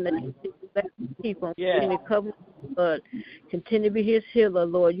asking that you bless people, continue to cover his blood, continue to be his healer,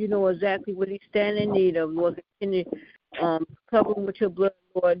 Lord. You know exactly what he's standing in need of, Lord. Continue cover him with your blood,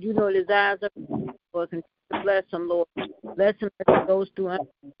 Lord. You know the desires of him, Lord. Continue to bless him, Lord. Bless him as he goes through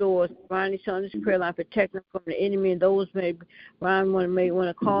doors. Surround his son, this prayer line, protect him from the enemy and those may want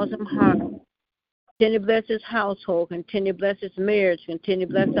to cause him harm. Continue to bless his household. Continue to bless his marriage. Continue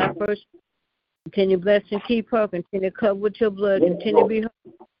to bless our first. Continue to bless and keep her. Continue to cover with your blood. Continue to be her,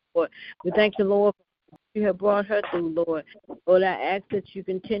 Lord. We thank you, Lord, for you have brought her through, Lord. Lord, I ask that you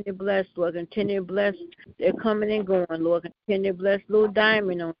continue to bless, Lord. Continue to bless their coming and going, Lord. Continue to bless little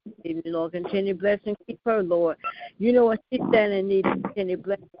Diamond on this evening, Lord. Continue to bless and keep her, Lord. You know what she's standing in need of. Continue to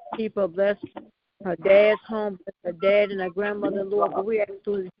bless and keep her. Bless her dad's home, bless her dad and her grandmother, Lord. But we ask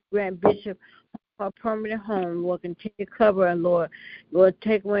you to grant Bishop her permanent home, Lord. Continue to cover her, Lord. Lord,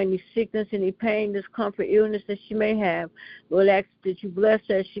 take away any sickness, any pain, discomfort, illness that she may have. Lord, ask that you bless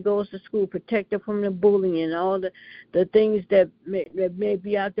her as she goes to school, protect her from the bullying and all the things that may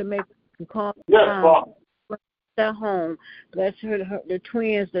be out there can cause harm. Bless her home. Bless her, the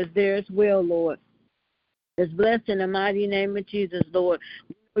twins that's there as well, Lord. It's blessed in the mighty name of Jesus, Lord.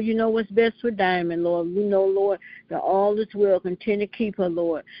 You know what's best for Diamond, Lord. We know, Lord, that all is well. Continue to keep her,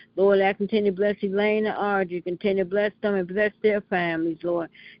 Lord. Lord, I continue to bless Elaine and Audrey. Continue to bless them and bless their families, Lord.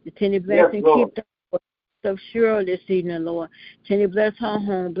 Continue to bless and keep them, Lord. So sure this evening, Lord. Continue to bless her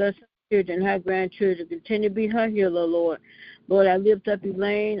home. Bless her children, her grandchildren. Continue to be her healer, Lord. Lord, I lift up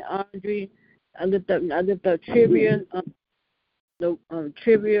Elaine, Audrey, I lift up Trivia, the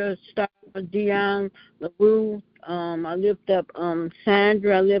Trivia star, Dion, LaRue. I lift up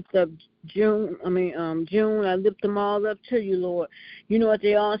Sandra. I lift up June. I lift them all up to you, Lord. You know what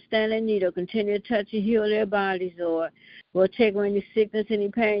they all stand in need of. Continue to touch and heal their bodies, Lord. Lord, take away any sickness, any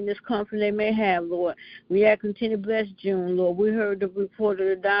pain, discomfort they may have, Lord. We ask continue to bless June, Lord. We heard the report of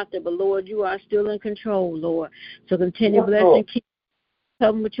the doctor, but Lord, you are still in control, Lord. So continue to bless and keep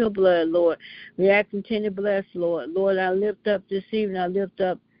them with your blood, Lord. We ask continue to bless, Lord. Lord, I lift up this evening. I lift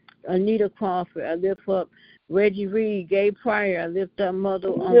up Anita Crawford. I lift up Reggie Reed, Gabe Pryor. I lift up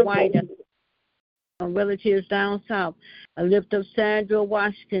Mother White, relatives down south. I lift up Sandra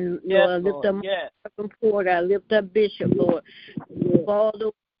Washington, Lord. Yes, I lift Lord. up Porter. I lift up Bishop, Lord. All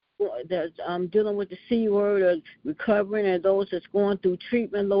those that's dealing with the C word or recovering, and those that's going through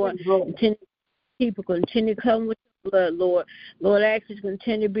treatment, Lord. Continue to people continue to come with your blood, Lord. Lord, I ask you to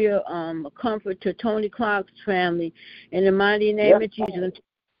continue to be a comfort to Tony Clark's family. In the mighty name of Jesus.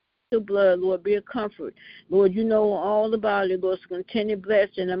 Your blood, Lord, be a comfort. Lord, you know all about it, Lord, so continue to bless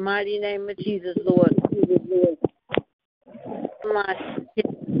in the mighty name of Jesus, Lord.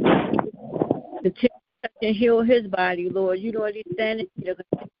 Continue to heal his body, Lord. You know what he's standing here.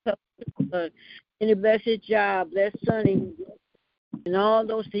 Continue to bless his job, bless Sonny, and all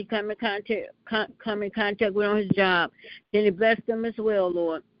those he come in contact with on his job. Continue to bless them as well,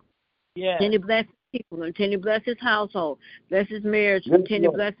 Lord. Yeah. Continue to bless people. Continue to bless his household. Bless his marriage.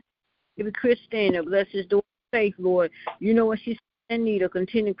 Continue to bless Christina, bless his daughter Faith, Lord. You know what she's in need of.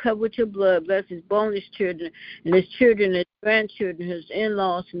 Continue to cover with your blood. Bless his bonus children and his children, his grandchildren, his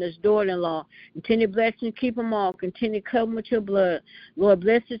in-laws, and his daughter-in-law. Continue to bless and keep them all. Continue to cover with your blood. Lord,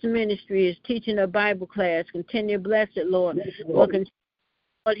 bless his ministry, his teaching a Bible class. Continue to bless it, Lord. Lord, continue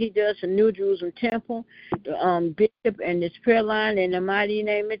what he does for New Jerusalem Temple, the bishop and his prayer line in the mighty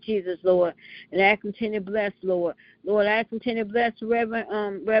name of Jesus, Lord. And I continue to bless, Lord. Lord, I continue to bless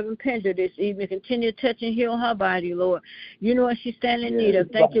Reverend Pender this evening. Continue to touch and heal her body, Lord. You know what she's standing in need of.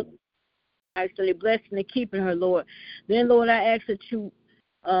 Thank you, actually blessing and keeping her, Lord. Then, Lord, I ask that you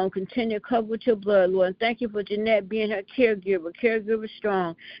continue to cover with your blood, Lord. And thank you for Jeanette being her caregiver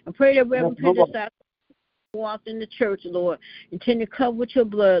strong. I pray that Reverend Pender walked in the church, Lord. Continue to cover with your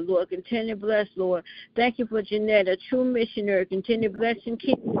blood, Lord. Continue to bless, Lord. Thank you for Jeanette, a true missionary. Continue to bless and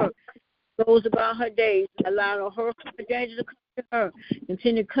keep her. Goes about her days. Allow her days to come to her.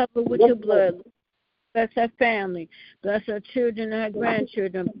 Continue to cover with your blood. Bless her family. Bless her children and her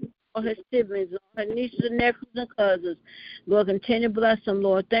grandchildren. All her siblings, all her nieces and nephews and cousins. Lord, continue to bless them,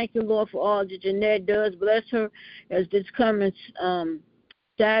 Lord. Thank you, Lord, for all that Jeanette does. Bless her as this coming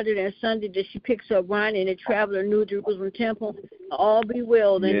Saturday and Sunday that she picks up Ryan and they travel to New Jerusalem Temple. All be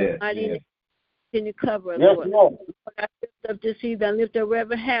well. In the mighty name, continue to cover, Lord. Lord. I lift up this evening. I lift up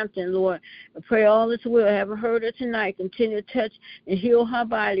Reverend Hampton, Lord. I pray all is well. I haven't heard her tonight. Continue to touch and heal her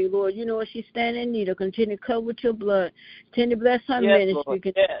body, Lord. You know what she's standing in need of. Continue to cover with your blood. Continue to bless her ministry. Lord.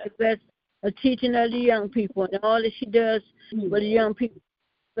 Continue to bless her teaching of the young people and all that she does for the young people.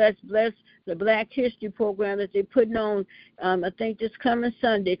 Bless the Black History program that they're putting on, I think this coming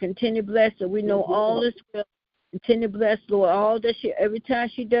Sunday. Continue to bless her. We know all is well. Continue to bless, Lord. All that every time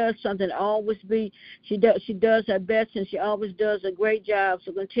she does something, always she does her best, and she always does a great job.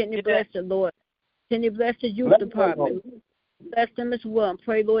 So continue to bless her, Lord. Continue to bless the youth department. Bless them as well. And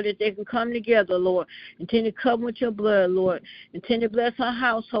pray, Lord, that they can come together, Lord. Continue to cover with your blood, Lord. Continue to bless her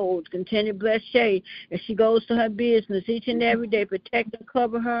household. Continue to bless Shay as she goes to her business each and every day. Protect and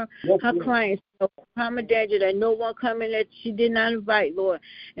cover her clients. No harm or danger that no one come in that she did not invite, Lord.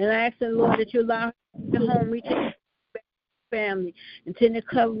 And I ask the Lord that you allow her to home each and family. Continue to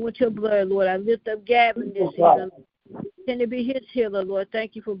cover with your blood, Lord. I lift up Gavin this evening. Continue to be his healer, Lord.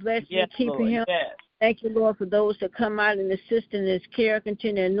 Thank you for blessing and keeping him. Thank you, Lord, for those that come out and assist in his care.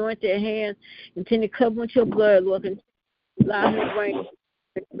 Continue to anoint their hands. Continue to cover with your blood, Lord. Continue to allow him to bring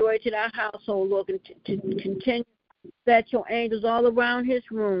joy to our household, Lord. Continue to set your angels all around his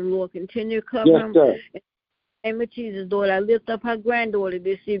room, Lord. Continue to cover him. In the name of Jesus, Lord, I lift up her granddaughter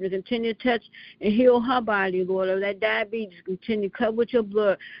this evening. Continue to touch and heal her body, Lord. Of that diabetes, continue to cover with your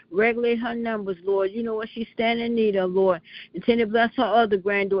blood. Regulate her numbers, Lord. You know what she's standing in need of, Lord. Continue to bless her other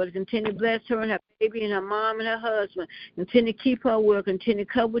granddaughters. Continue to bless her and her baby and her mom and her husband. Continue to keep her well. Continue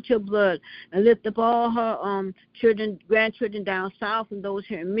to cover with your blood. And lift up all her grandchildren down south and those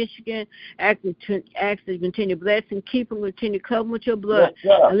here in Michigan. Ask to continue to bless and keep them. Continue to cover with your blood.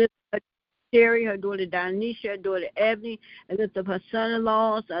 And lift up Sherry, her daughter Donisha, her daughter Ebony. I lift up her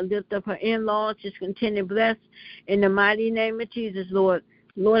son-in-laws. I lift up her in-laws. Just continue to bless in the mighty name of Jesus, Lord.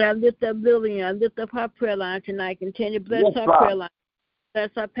 Lord, I lift up Lillian. I lift up her prayer line tonight. Continue to bless her prayer line. bless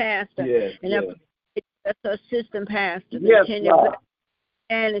our pastor. Yes, and yes. Bless our assistant pastor. Yes, Continue to bless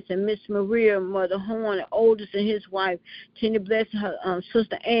Alice and Miss Maria, Mother Horn, and Oldest and his wife. Continue to bless her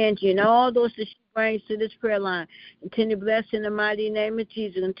Sister Angie and all those that she brings to this prayer line. Continue to bless in the mighty name of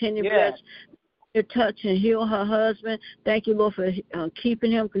Jesus. Continue to bless your touch and heal her husband. Thank you, Lord, for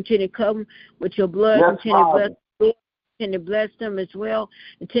keeping him. Continue to cover him with your blood. Yes, Continue to bless Continue to bless them as well.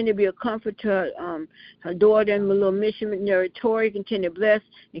 Continue to be a comfort to her daughter and my little missionary Tori. Continue to bless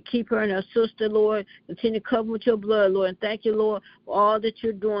and keep her and her sister, Lord. Continue to cover with your blood, Lord. And thank you, Lord, for all that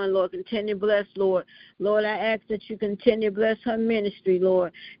you're doing, Lord. Continue to bless, Lord. Lord, I ask that you continue to bless her ministry,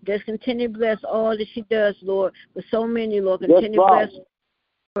 Lord. Just continue to bless all that she does, Lord. For so many, Lord. Continue to bless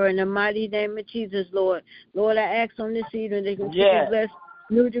her in the mighty name of Jesus, Lord. Lord, I ask on this evening that you continue to bless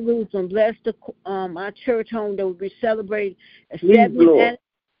New Jerusalem. Bless our church home that will be celebrated at 70th.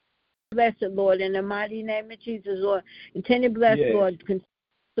 Bless it, Lord, in the mighty name of Jesus, Lord. Continue to bless, Lord,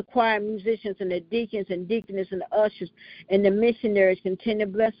 the choir musicians and the deacons and deaconess and the ushers and the missionaries. Continue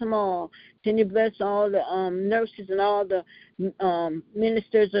to bless them all. Continue to bless all the nurses and all the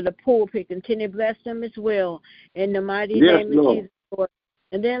ministers of the pulpit. Continue to bless them as well in the mighty name of Jesus, Lord.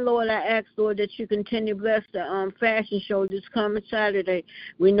 And then, Lord, I ask, Lord, that you continue to bless the fashion show this coming Saturday.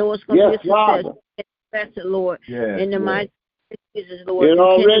 We know it's going to be a success. Bless it, Lord. In the mighty name of Jesus, Lord. It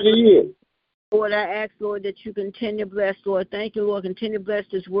already is. Lord, I ask, Lord, that you continue to bless, Lord. Thank you, Lord. Continue to bless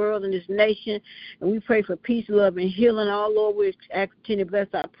this world and this nation. And we pray for peace, love, and healing all, Lord. We ask continue to bless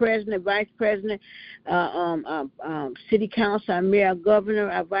our president, vice president, city council, our mayor, our governor,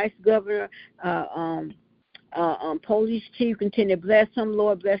 our vice governor, police chief. Continue to bless them,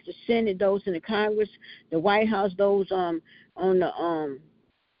 Lord. Bless the Senate, those in the Congress, the White House, those on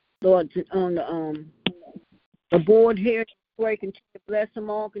the board here. Continue to bless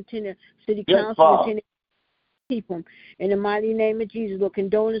them all. Continue city council. Continue to keep them in the mighty name of Jesus. Lord,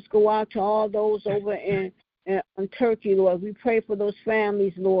 condolence go out to all those over in Turkey, Lord. We pray for those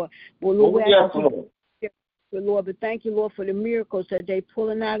families, Lord. Well, Lord, Lord, but thank you, Lord, for the miracles that they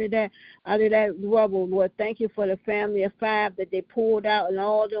pulling out of that rubble, Lord. Thank you for the family of 5 that they pulled out, and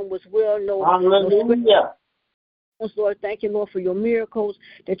all of them was well known. Hallelujah. Lord, thank you, Lord, for your miracles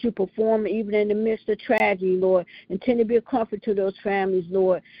that you perform even in the midst of tragedy, Lord. Continue to be a comfort to those families,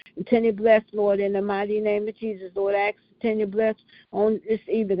 Lord. Continue to bless, Lord, in the mighty name of Jesus, Lord. I ask continue to bless on this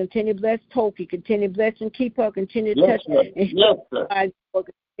evening. Continue to bless Toki. Continue to bless and keep her. Continue to touch and heal her.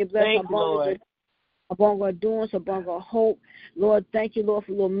 Continue to bless her bones. Abonga Doings, Abonga Hope. Lord, thank you, Lord,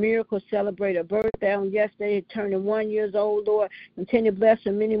 for little miracles. Celebrate her birthday on yesterday, turning 1 year old, Lord. Continue to bless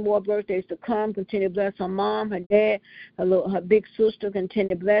her many more birthdays to come. Continue to bless her mom, her dad, her big sister. Continue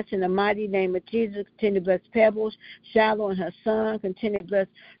to bless in the mighty name of Jesus. Continue to bless Pebbles, Shiloh, and her son. Continue to bless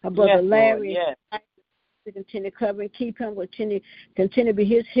her brother Larry. Lord, continue to cover and keep him. Continue to be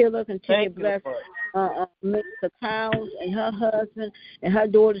his healer. Continue to bless Mr. Kyles and her husband and her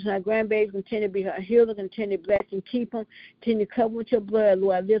daughters and her grandbabies. Continue to be her healer. Continue to bless and keep him. Continue to cover with your blood,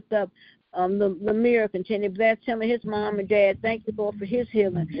 Lord. I lift up Lemire. Continue to bless him and his mom and dad. Thank you, Lord, for his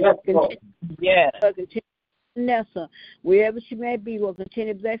healing. Continue Nessa, wherever she may be, Lord,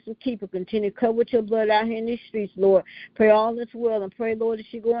 continue to bless and keep her. Continue to cover with your blood out here in these streets, Lord. Pray all is well, and pray, Lord, that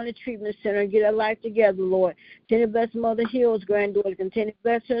she go in the treatment center and get her life together, Lord. Continue to bless Mother Hill's granddaughter. Continue to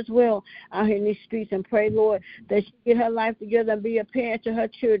bless her as well out here in these streets, and pray, Lord, that she get her life together and be a parent to her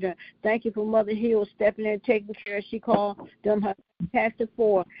children. Thank you for Mother Hill stepping in and taking care. She called them her Pastor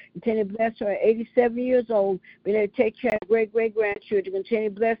 4. Continue to bless her at 87 years old, being able to take care of great-great-grandchildren. Continue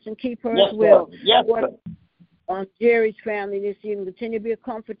to bless and keep her as well. On Jerry's family this evening, continue to be a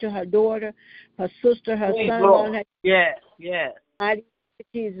comfort to her daughter, her sister, her son. Mighty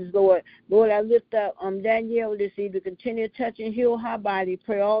Jesus, Lord. Lord, I lift up Danielle this evening. Continue to touch and heal her body.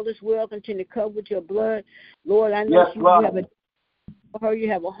 Pray all is well. Continue to cover with your blood. Lord, I know you have a for her. You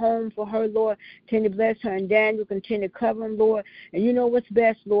have a home for her, Lord. Continue to bless her and Daniel. Continue to cover him, Lord. And you know what's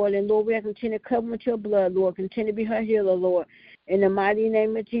best, Lord. And, Lord, we have to continue to cover with your blood, Lord. Continue to be her healer, Lord. In the mighty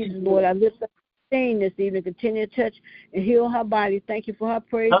name of Jesus, Lord, I lift up this evening. Continue to touch and heal her body. Thank you for her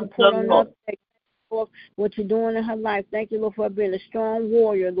praise and put on us. Thank you for what you're doing in her life. Thank you, Lord, for being a strong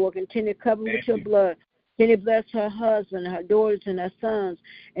warrior, Lord. Continue to cover with your blood. Continue to bless her husband, her daughters, and her sons.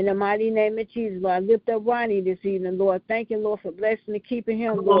 In the mighty name of Jesus, Lord, I lift up Ronnie this evening, Lord. Thank you, Lord, for blessing and keeping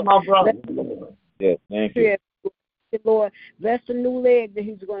him, Lord. My brother. Yes, thank you. Lord, bless the new leg that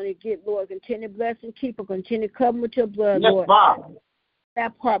he's going to get, Lord. Continue to bless and keep him. Continue to cover with your blood, Lord.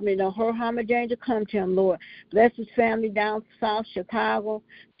 That apartment, her harm danger come to him, Lord. Bless his family down south, Chicago,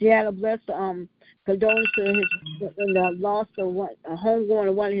 Seattle. Bless Condolences to the loss of a homegoing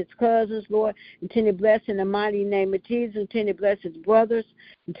of one of his cousins, Lord. Continue to bless in the mighty name of Jesus. Continue to bless his brothers.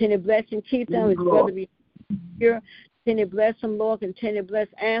 Continue to bless and keep them. His brother be here. Continue to bless them, Lord. Continue to bless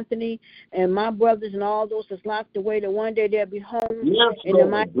Anthony and my brothers and all those that's locked away, that one day they'll be home. Yes,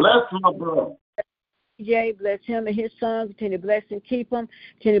 Lord. Bless my brother. Jay, bless him and his son. Continue to bless and keep him.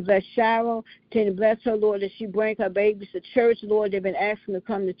 Continue to bless Cheryl. Continue to bless her, Lord, that she bring her babies to church, Lord. They've been asking to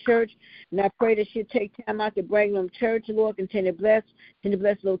come to church, and I pray that she'll take time out to bring them to church, Lord. Continue to bless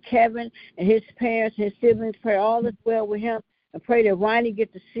little Kevin and his parents and his siblings. Pray all is well with him. I pray that Ronnie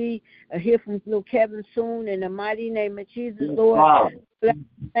get to see hear from little Kevin soon in the mighty name of Jesus, Lord. Wow.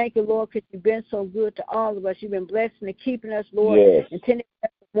 Thank you, Lord, because you've been so good to all of us. You've been blessing and keeping us, Lord. Yes. Continue to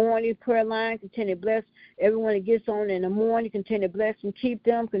bless the morning prayer line. Continue to bless everyone that gets on in the morning. Continue to bless and keep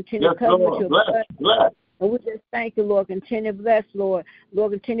them. Continue to cover with your blood. Bless. And we just thank you, Lord. Continue to bless, Lord.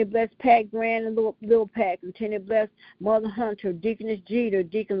 Lord, continue to bless Pat Grant and Little Pat. Continue to bless Mother Hunter, Deaconess Jeter,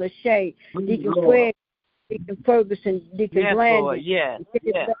 Deacon Lachey, Deacon Craig, Deacon Ferguson, Deacon Blandon. Yes.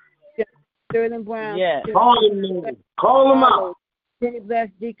 Sterling Brown. Yes. Call them out. Continue to bless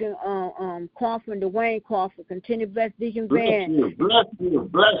Deacon Crawford, Dwayne Crawford. Continue to bless Deacon Van. Bless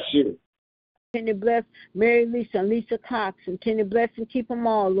you. Continue to bless Mary Lisa and Lisa Cox. Continue to bless and keep them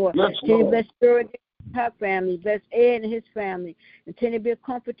all, Lord. Yes, continue Lord. to bless Stuart and her family. Bless Ed and his family. Continue to be a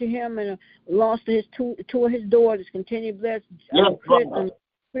comfort to him and a loss to his two of his daughters. Continue to bless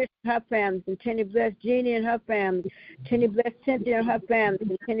Chris and her family. Continue to bless Jeannie and her family. Continue to bless Cynthia and her family.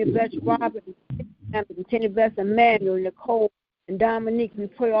 Continue to bless Robert and his family. Continue to bless Emmanuel, Nicole, and Dominique. We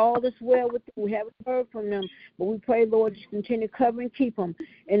pray all this well with them. We haven't heard from them, but we pray, Lord, you continue to cover and keep them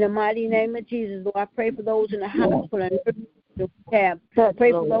in the mighty name of Jesus. Lord, I pray for those in the hospital and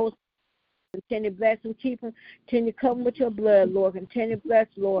pray for those. Continue to bless and keep them. Continue to cover them with your blood, Lord. Continue to bless,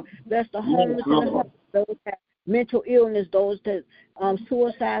 Lord. Bless the homeless and the homeless, those that mental illness, those that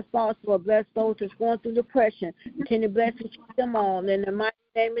suicide thoughts, Lord. Bless those that's going through depression. Continue to bless and keep them all in the mighty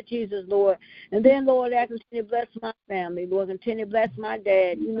name of Jesus, Lord. And then, Lord, I continue to bless my family, Lord. Continue to bless my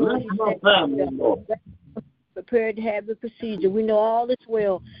dad. You know what he said. Prepared to have the procedure. We know all is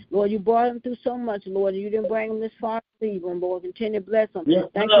well. Lord, you brought him through so much, Lord, and you didn't bring him this far to leave him, Lord. Continue to bless him. Yes,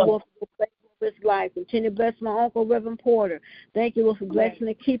 thank you, Lord, for the favor of his life. Continue to bless my uncle, Reverend Porter. Thank you, Lord, for blessing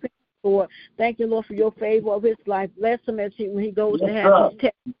and keeping him, Lord. Thank you, Lord, for your favor of his life. Bless him as when he goes to have his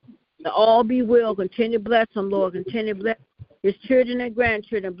test. To all be well. Continue to bless him, Lord. Continue to bless his children and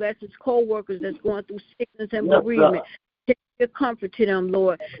grandchildren. Bless his co-workers that's going through sickness and bereavement. Your comfort to them,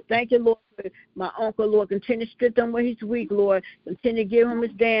 Lord. Thank you, Lord, for my uncle, Lord. Continue to strengthen him where he's weak, Lord. Continue to give him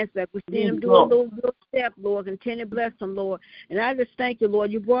his dance back. We've seen him do a little step, Lord. Continue to bless him, Lord. And I just thank you,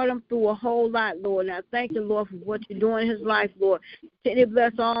 Lord. You brought him through a whole lot, Lord. And I thank you, Lord, for what you're doing in his life, Lord. Continue to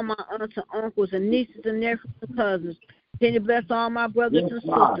bless all my aunts and uncles and nieces and nephews and cousins. Continue to bless all my brothers and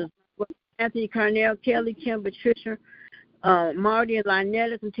sisters. Anthony, Carnell, Kelly, Kim, Patricia, Marty and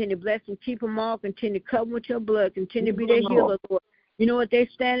Lynetta. Continue to bless and keep them all. Continue to cover with your blood. Continue to be their healer, Lord. You know what they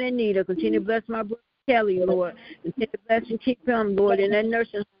stand in need of. Continue to bless my brother Kelly, Lord. Continue to bless and keep him, Lord, in that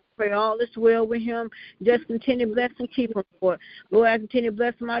nursing home. Pray all is well with him. Just continue to bless and keep him, Lord. Lord, I continue to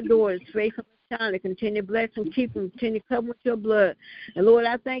bless my daughters, Faith and China. Continue to bless and keep them. Continue to cover with your blood. And Lord,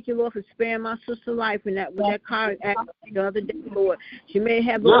 I thank you, Lord, for sparing my sister's life with that car accident the other day, Lord. She may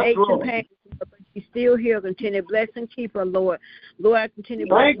have little aches and pains, but she's still here. Continue to bless and keep her, Lord. Lord, I continue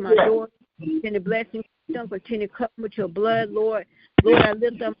to bless my daughter. Continue to bless and keep them. Continue to cover with your blood, Lord. Lord, I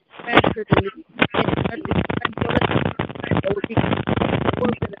lift up my pastor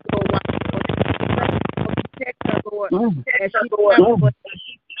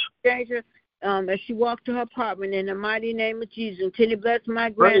and as she walked to her apartment in the mighty name of Jesus. Continue to bless my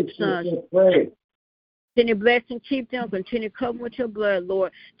grandsons. Continue to bless and keep them. Continue to cover with your blood,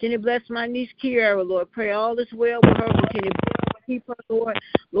 Lord. Continue to bless my niece Kiara, Lord. Pray all is well with her. Continue to keep her, Lord.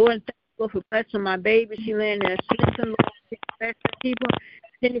 Lord, and thank you, Lord, for blessing my baby. She landed in a system, Lord. Bless and keep her.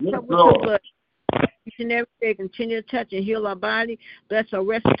 Continue to cover with your blood. Each and every day, continue to touch and heal our body. Bless our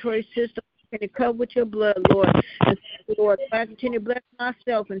respiratory system. Continue to cover with your blood, Lord. And thank you, Lord. I continue to bless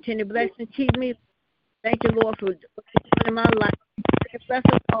myself. Continue to bless and keep me. Thank you, Lord, for what you're doing in my life. Bless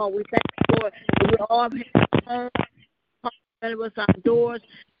us all. We thank you, Lord, that we all have home. None of us outdoors.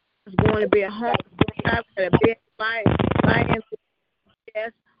 It's going to be at home. We've got a bed, light,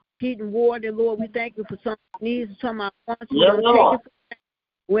 yes, heat and water, Lord. We thank you for some needs, some of our wants. We don't take it for that.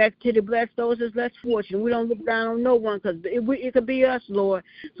 We ask you to bless those that's less fortunate. We don't look down on no one because it could be us, Lord.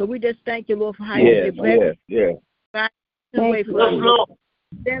 So we just thank you, Lord, for how you bless. Yeah. Away for us, Lord.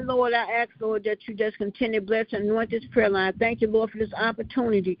 Then, Lord, I ask, Lord, that you just continue to bless and anoint this prayer line. Thank you, Lord, for this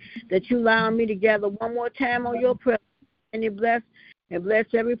opportunity that you allow me to gather one more time on your prayer. And you bless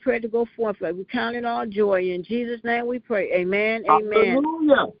every prayer to go forth. We count it all joy. In Jesus' name we pray. Amen. Amen.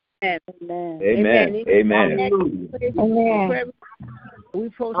 Hallelujah. Amen. Amen. Amen. Amen. We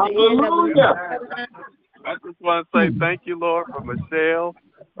post the end of it. I just want to say thank you, Lord, for Michelle,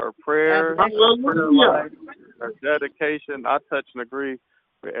 her prayer, life, her dedication. I touch and agree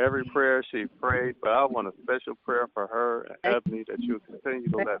with every prayer she prayed, but I want a special prayer for her and Ebony, that you continue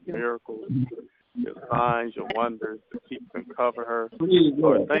to let miracles, your signs, your wonders, to keep and cover her.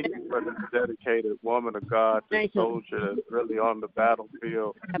 Lord, thank you for this dedicated woman of God, this soldier that's really on the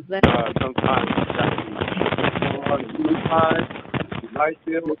battlefield. Sometimes you might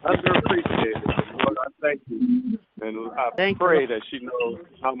feel underappreciated. Lord, I thank you. And I pray that she knows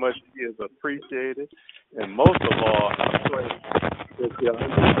how much she is appreciated. And most of all, I pray that she'll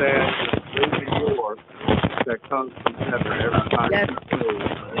understand the great reward that comes together every time she prays.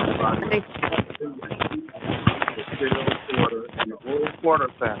 The whole quarter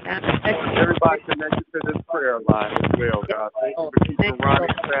family. Everybody connected to this prayer line as well, God. Thank you for keeping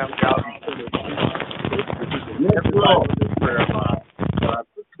Ronnie's family out in the everybody in this prayer line. I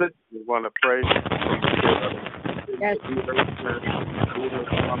specifically want to pray. Yes,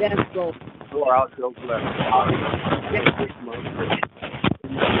 Lord. Pour out your blessing. Thank you,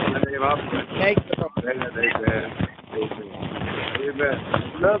 Lord. Amen.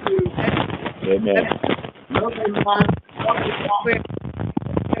 Love you. Amen. Love you.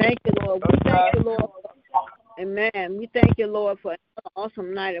 Thank you, Lord. We thank you, Lord. Amen. We thank you, Lord, for an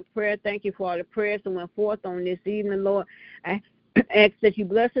awesome night of prayer. Thank you for all the prayers that went forth on this evening, Lord. I ask that you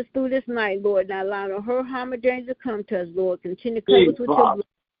bless us through this night, Lord. Now allow no hurt, harm, or danger to come to us, Lord. Continue to cover us with your blood.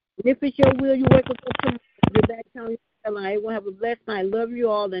 And if it's your will, you wake us up tomorrow. Get back on your line. We'll have a blessed night. Love you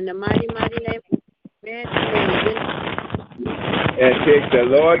all in the mighty, mighty name of Amen. And take the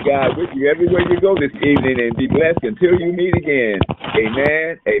Lord God with you everywhere you go this evening, and be blessed until you meet again.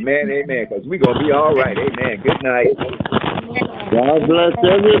 Amen, amen, amen. Because we're going to be all right. Amen. Good night. God bless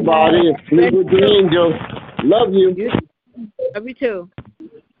everybody. Sleep with the angels. Love you. Love you too.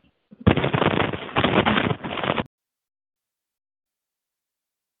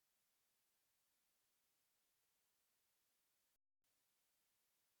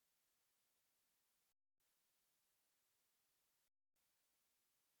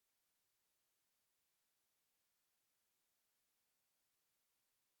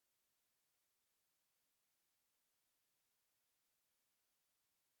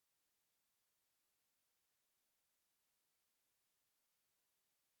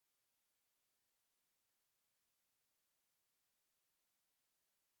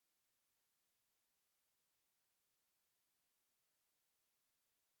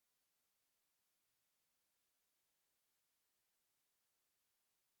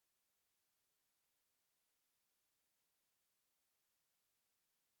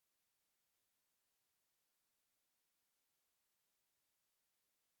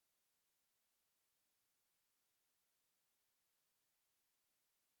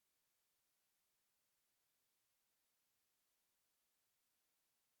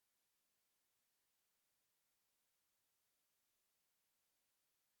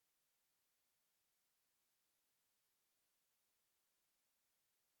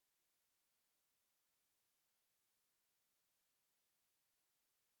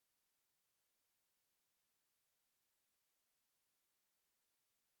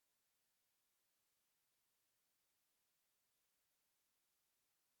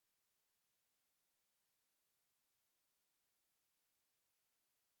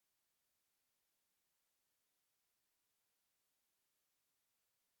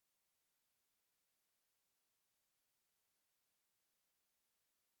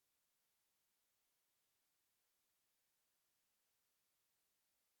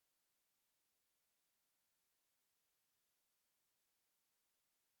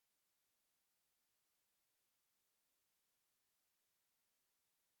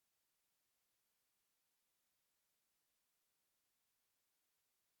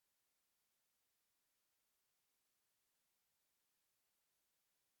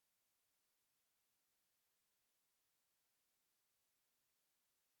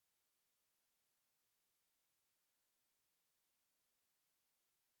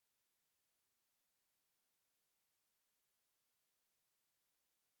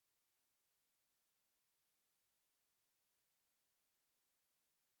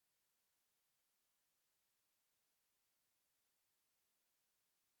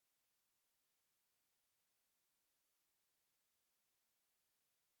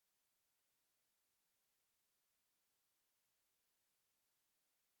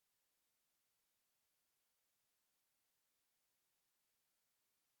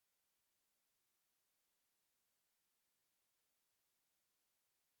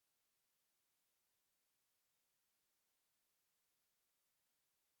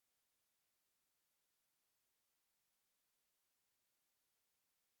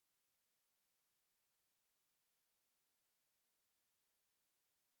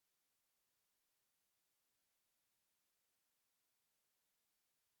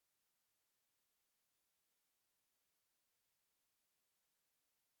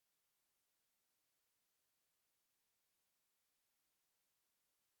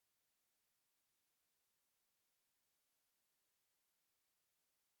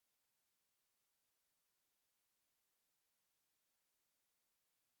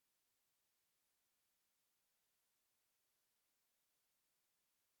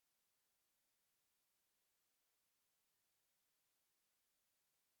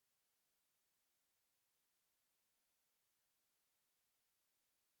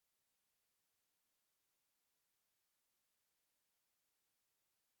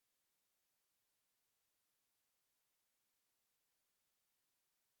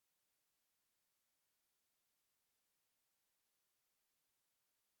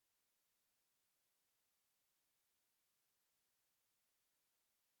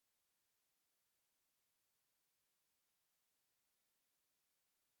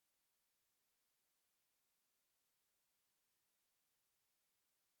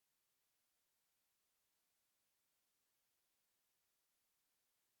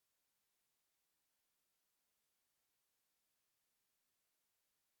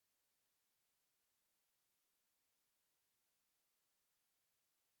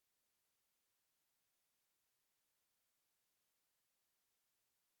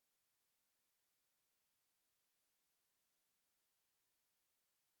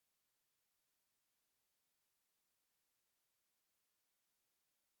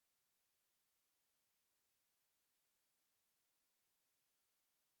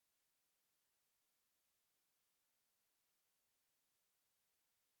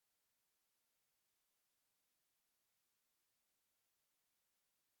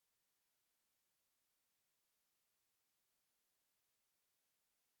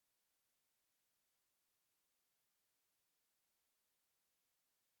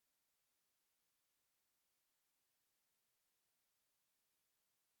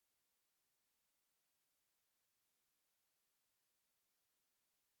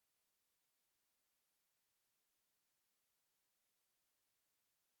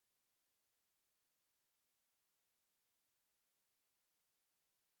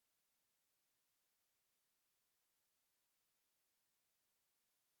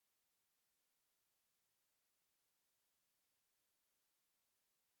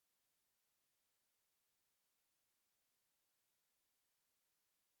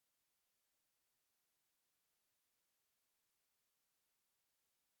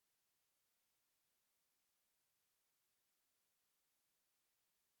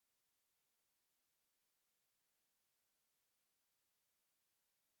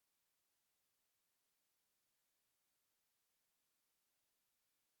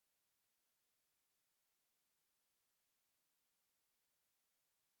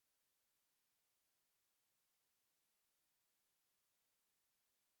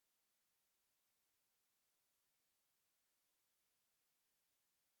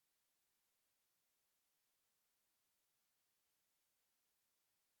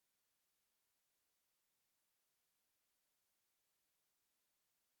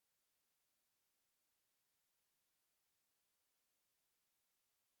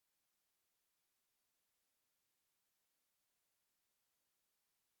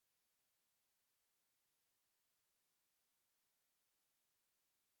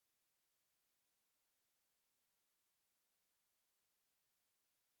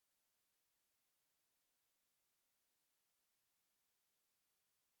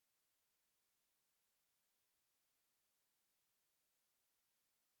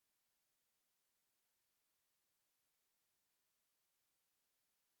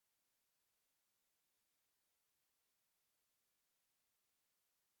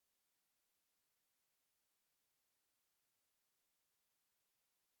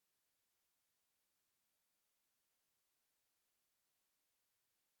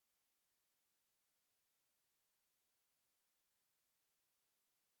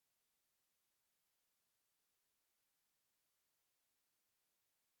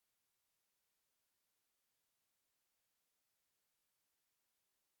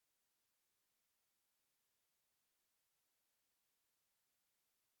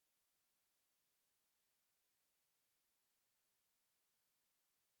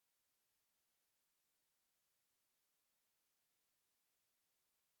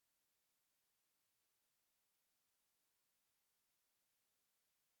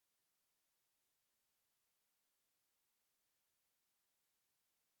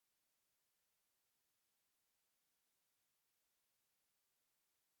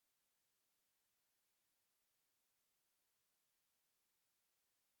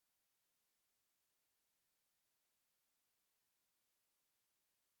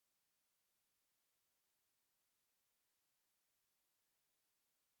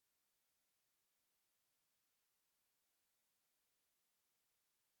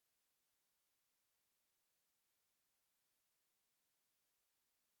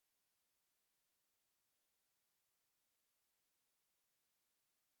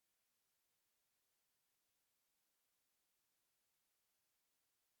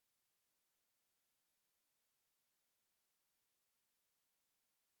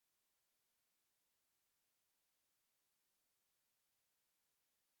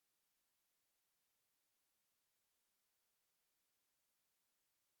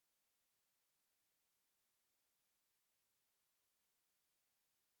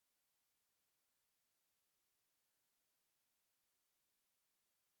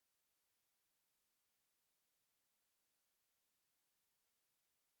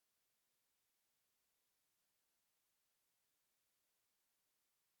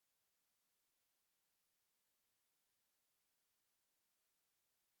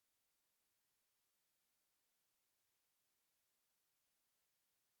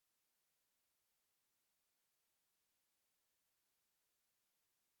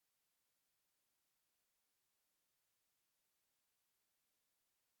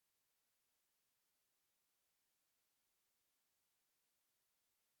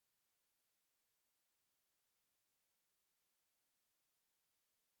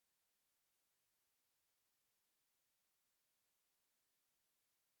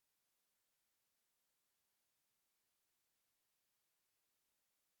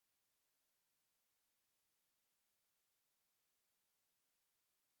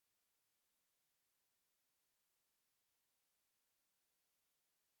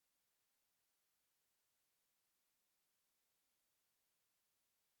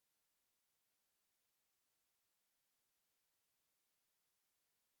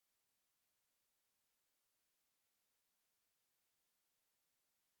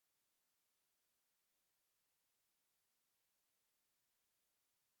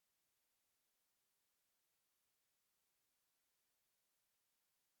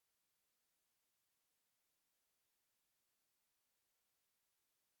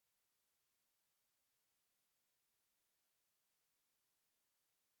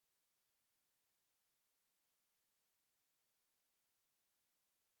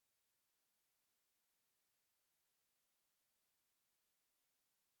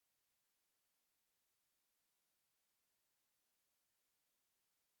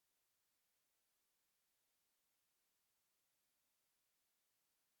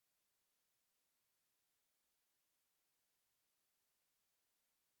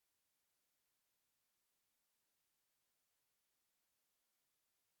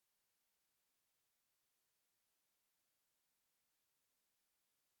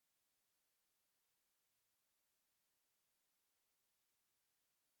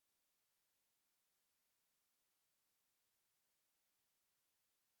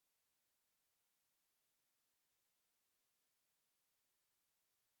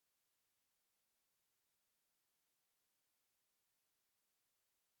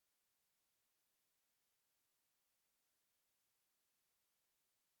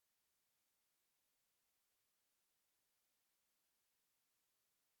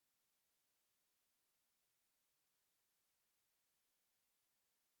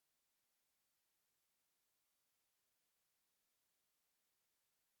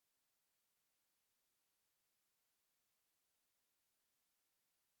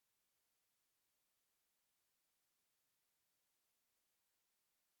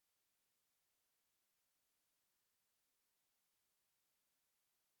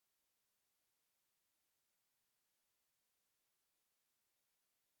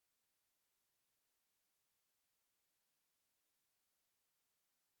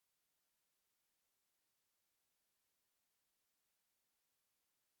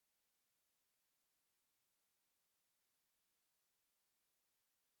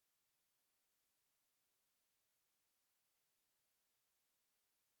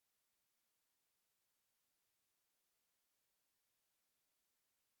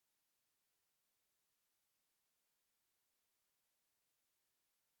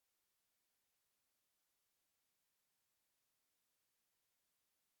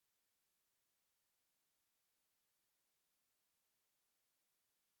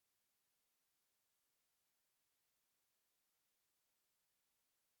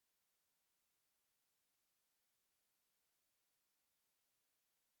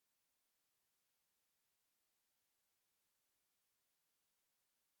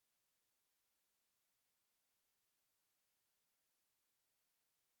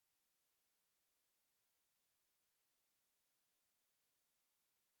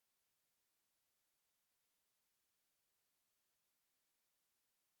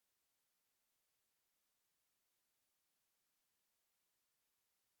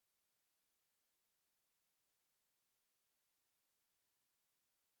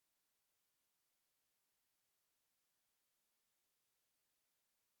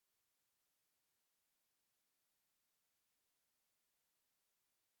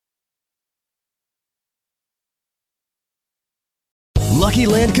 Lucky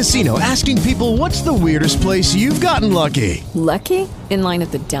Land Casino, asking people, what's the weirdest place you've gotten lucky? Lucky? In line at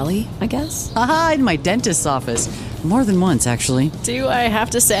the deli, I guess? Aha, in my dentist's office. More than once, actually. Do I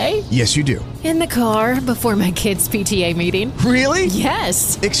have to say? Yes, you do. In the car before my kids' PTA meeting. Really?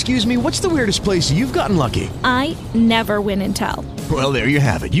 Yes. Excuse me, what's the weirdest place you've gotten lucky? I never win and tell. Well, there you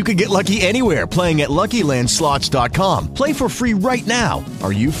have it. You can get lucky anywhere, playing at LuckyLandSlots.com. Play for free right now.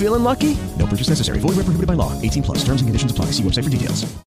 Are you feeling lucky? No purchase necessary. Void where prohibited by law. 18+. Terms and conditions apply. See website for details.